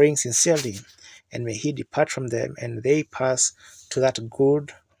are praying sincerely, and may he depart from them and they pass to that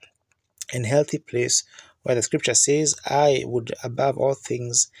good and healthy place where the scripture says, I would above all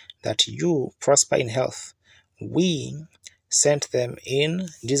things that you prosper in health. We sent them in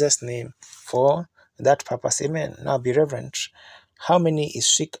Jesus' name for that purpose. Amen. Now be reverent. How many is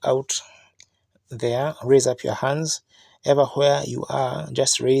sick out there? Raise up your hands. Everywhere you are,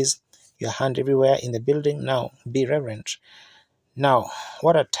 just raise your hand everywhere in the building. Now be reverent. Now,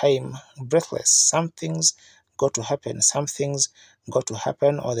 what a time, breathless. Some things got to happen. Some things got to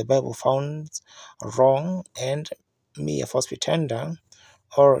happen, or the Bible found wrong and me a false pretender,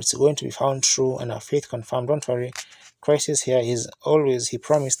 or it's going to be found true and our faith confirmed. Don't worry. Christ is here. He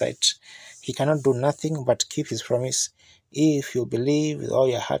promised that he cannot do nothing but keep his promise. If you believe with all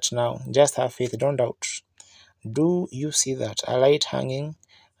your heart now, just have faith, don't doubt. Do you see that? A light hanging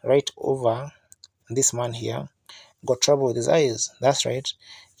right over this man here got trouble with his eyes. That's right.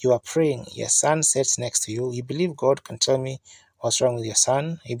 You are praying. Your son sits next to you. You believe God can tell me what's wrong with your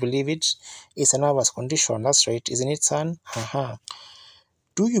son. You believe it. It's a nervous condition. That's right. Isn't it, son?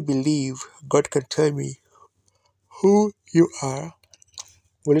 Do you believe God can tell me who you are?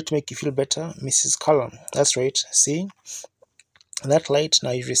 Will it make you feel better, Mrs. Callum? That's right. See? That light,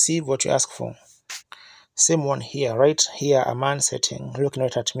 now you receive what you ask for. Same one here, right? Here, a man sitting, looking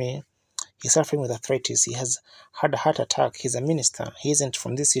right at me. He's suffering with arthritis. He has had a heart attack. He's a minister. He isn't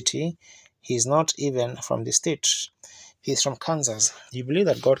from this city. He's not even from the state. He's from Kansas. You believe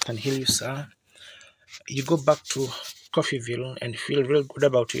that God can heal you, sir? You go back to Coffeeville and feel real good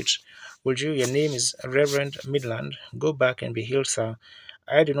about it. Would you? Your name is Reverend Midland. Go back and be healed, sir.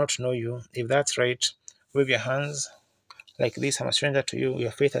 I do not know you. If that's right, wave your hands like this. I'm a stranger to you.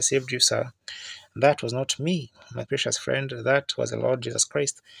 Your faith has saved you, sir. That was not me, my precious friend. That was the Lord Jesus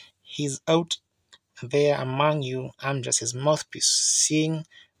Christ. He's out there among you. I'm just his mouthpiece, seeing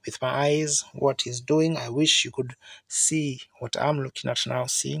with my eyes what he's doing. I wish you could see what I'm looking at now.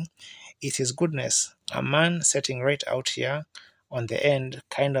 See, it's his goodness. A man sitting right out here on the end,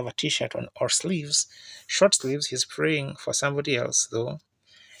 kind of a t-shirt or sleeves, short sleeves. He's praying for somebody else, though.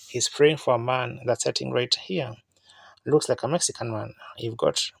 He's praying for a man that's sitting right here. Looks like a Mexican man. You've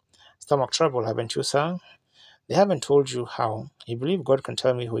got stomach trouble, haven't you, sir? They haven't told you how. You believe God can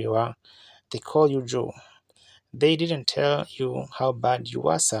tell me who you are. They call you Joe. They didn't tell you how bad you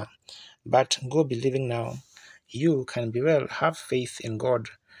are, sir. But go believing now. You can be well. Have faith in God.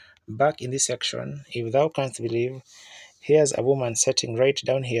 Back in this section, if thou canst believe, here's a woman sitting right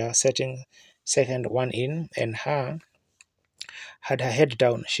down here, setting second one in, and her had her head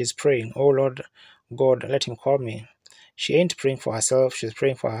down. She's praying, oh Lord God, let him call me. She ain't praying for herself, she's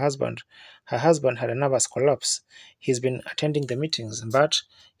praying for her husband. Her husband had a nervous collapse. He's been attending the meetings, but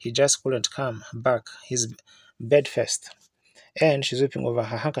he just couldn't come back. He's bedfast. And she's weeping over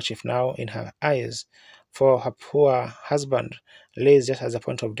her handkerchief now in her eyes, for her poor husband lays just at the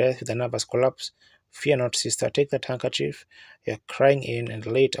point of death with a nervous collapse. Fear not, sister, take that handkerchief you're crying in and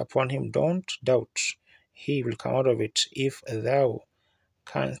lay it upon him. Don't doubt. He will come out of it if thou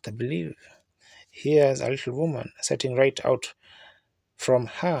canst believe. Here's a little woman sitting right out from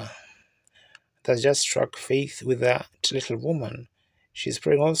her that's just struck faith with that little woman. She's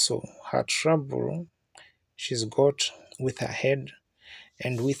praying also. Her trouble she's got with her head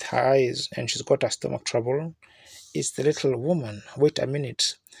and with her eyes, and she's got a stomach trouble. It's the little woman. Wait a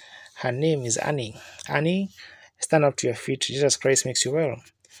minute. Her name is Annie. Annie, stand up to your feet. Jesus Christ makes you well.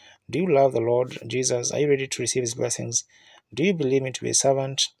 Do you love the Lord Jesus? Are you ready to receive his blessings? Do you believe me to be a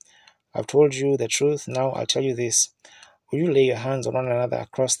servant? I've told you the truth. Now I'll tell you this. Will you lay your hands on one another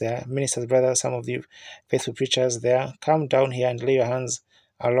across there? Ministers, brothers, some of you faithful preachers there, come down here and lay your hands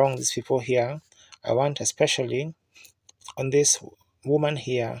along these people here. I want especially on this woman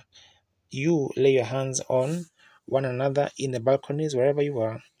here. You lay your hands on one another in the balconies, wherever you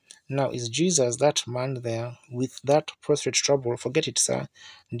are. Now, is Jesus that man there with that prostate trouble? Forget it, sir.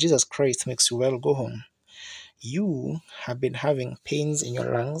 Jesus Christ makes you well. Go home. You have been having pains in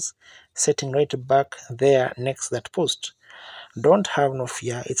your lungs, sitting right back there next to that post. Don't have no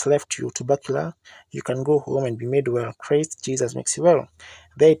fear. It's left you tubercular. You can go home and be made well. Christ Jesus makes you well.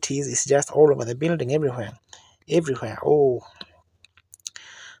 There it is. It's just all over the building, everywhere. Everywhere. Oh,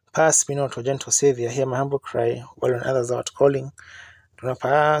 Pass me not, O gentle Savior, hear my humble cry, while when others are calling. Do not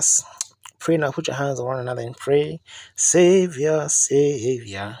pass. Pray now, put your hands on one another and pray. Savior,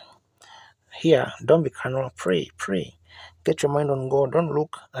 Savior. Here, don't be carnal. Pray, pray. Get your mind on God. Don't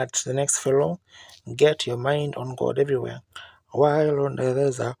look at the next fellow. Get your mind on God everywhere. While on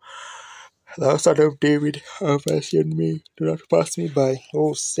others are, thou son of David, have mercy on me. Do not pass me by.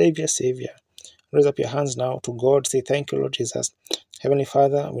 Oh, Savior, Savior. Raise up your hands now to God. Say, thank you, Lord Jesus. Heavenly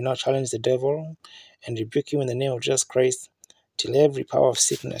Father, we now challenge the devil and rebuke you in the name of Jesus Christ, till every power of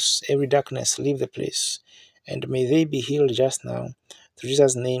sickness, every darkness leave the place, and may they be healed just now. Through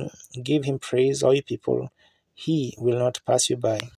Jesus' name, give him praise, all you people. He will not pass you by.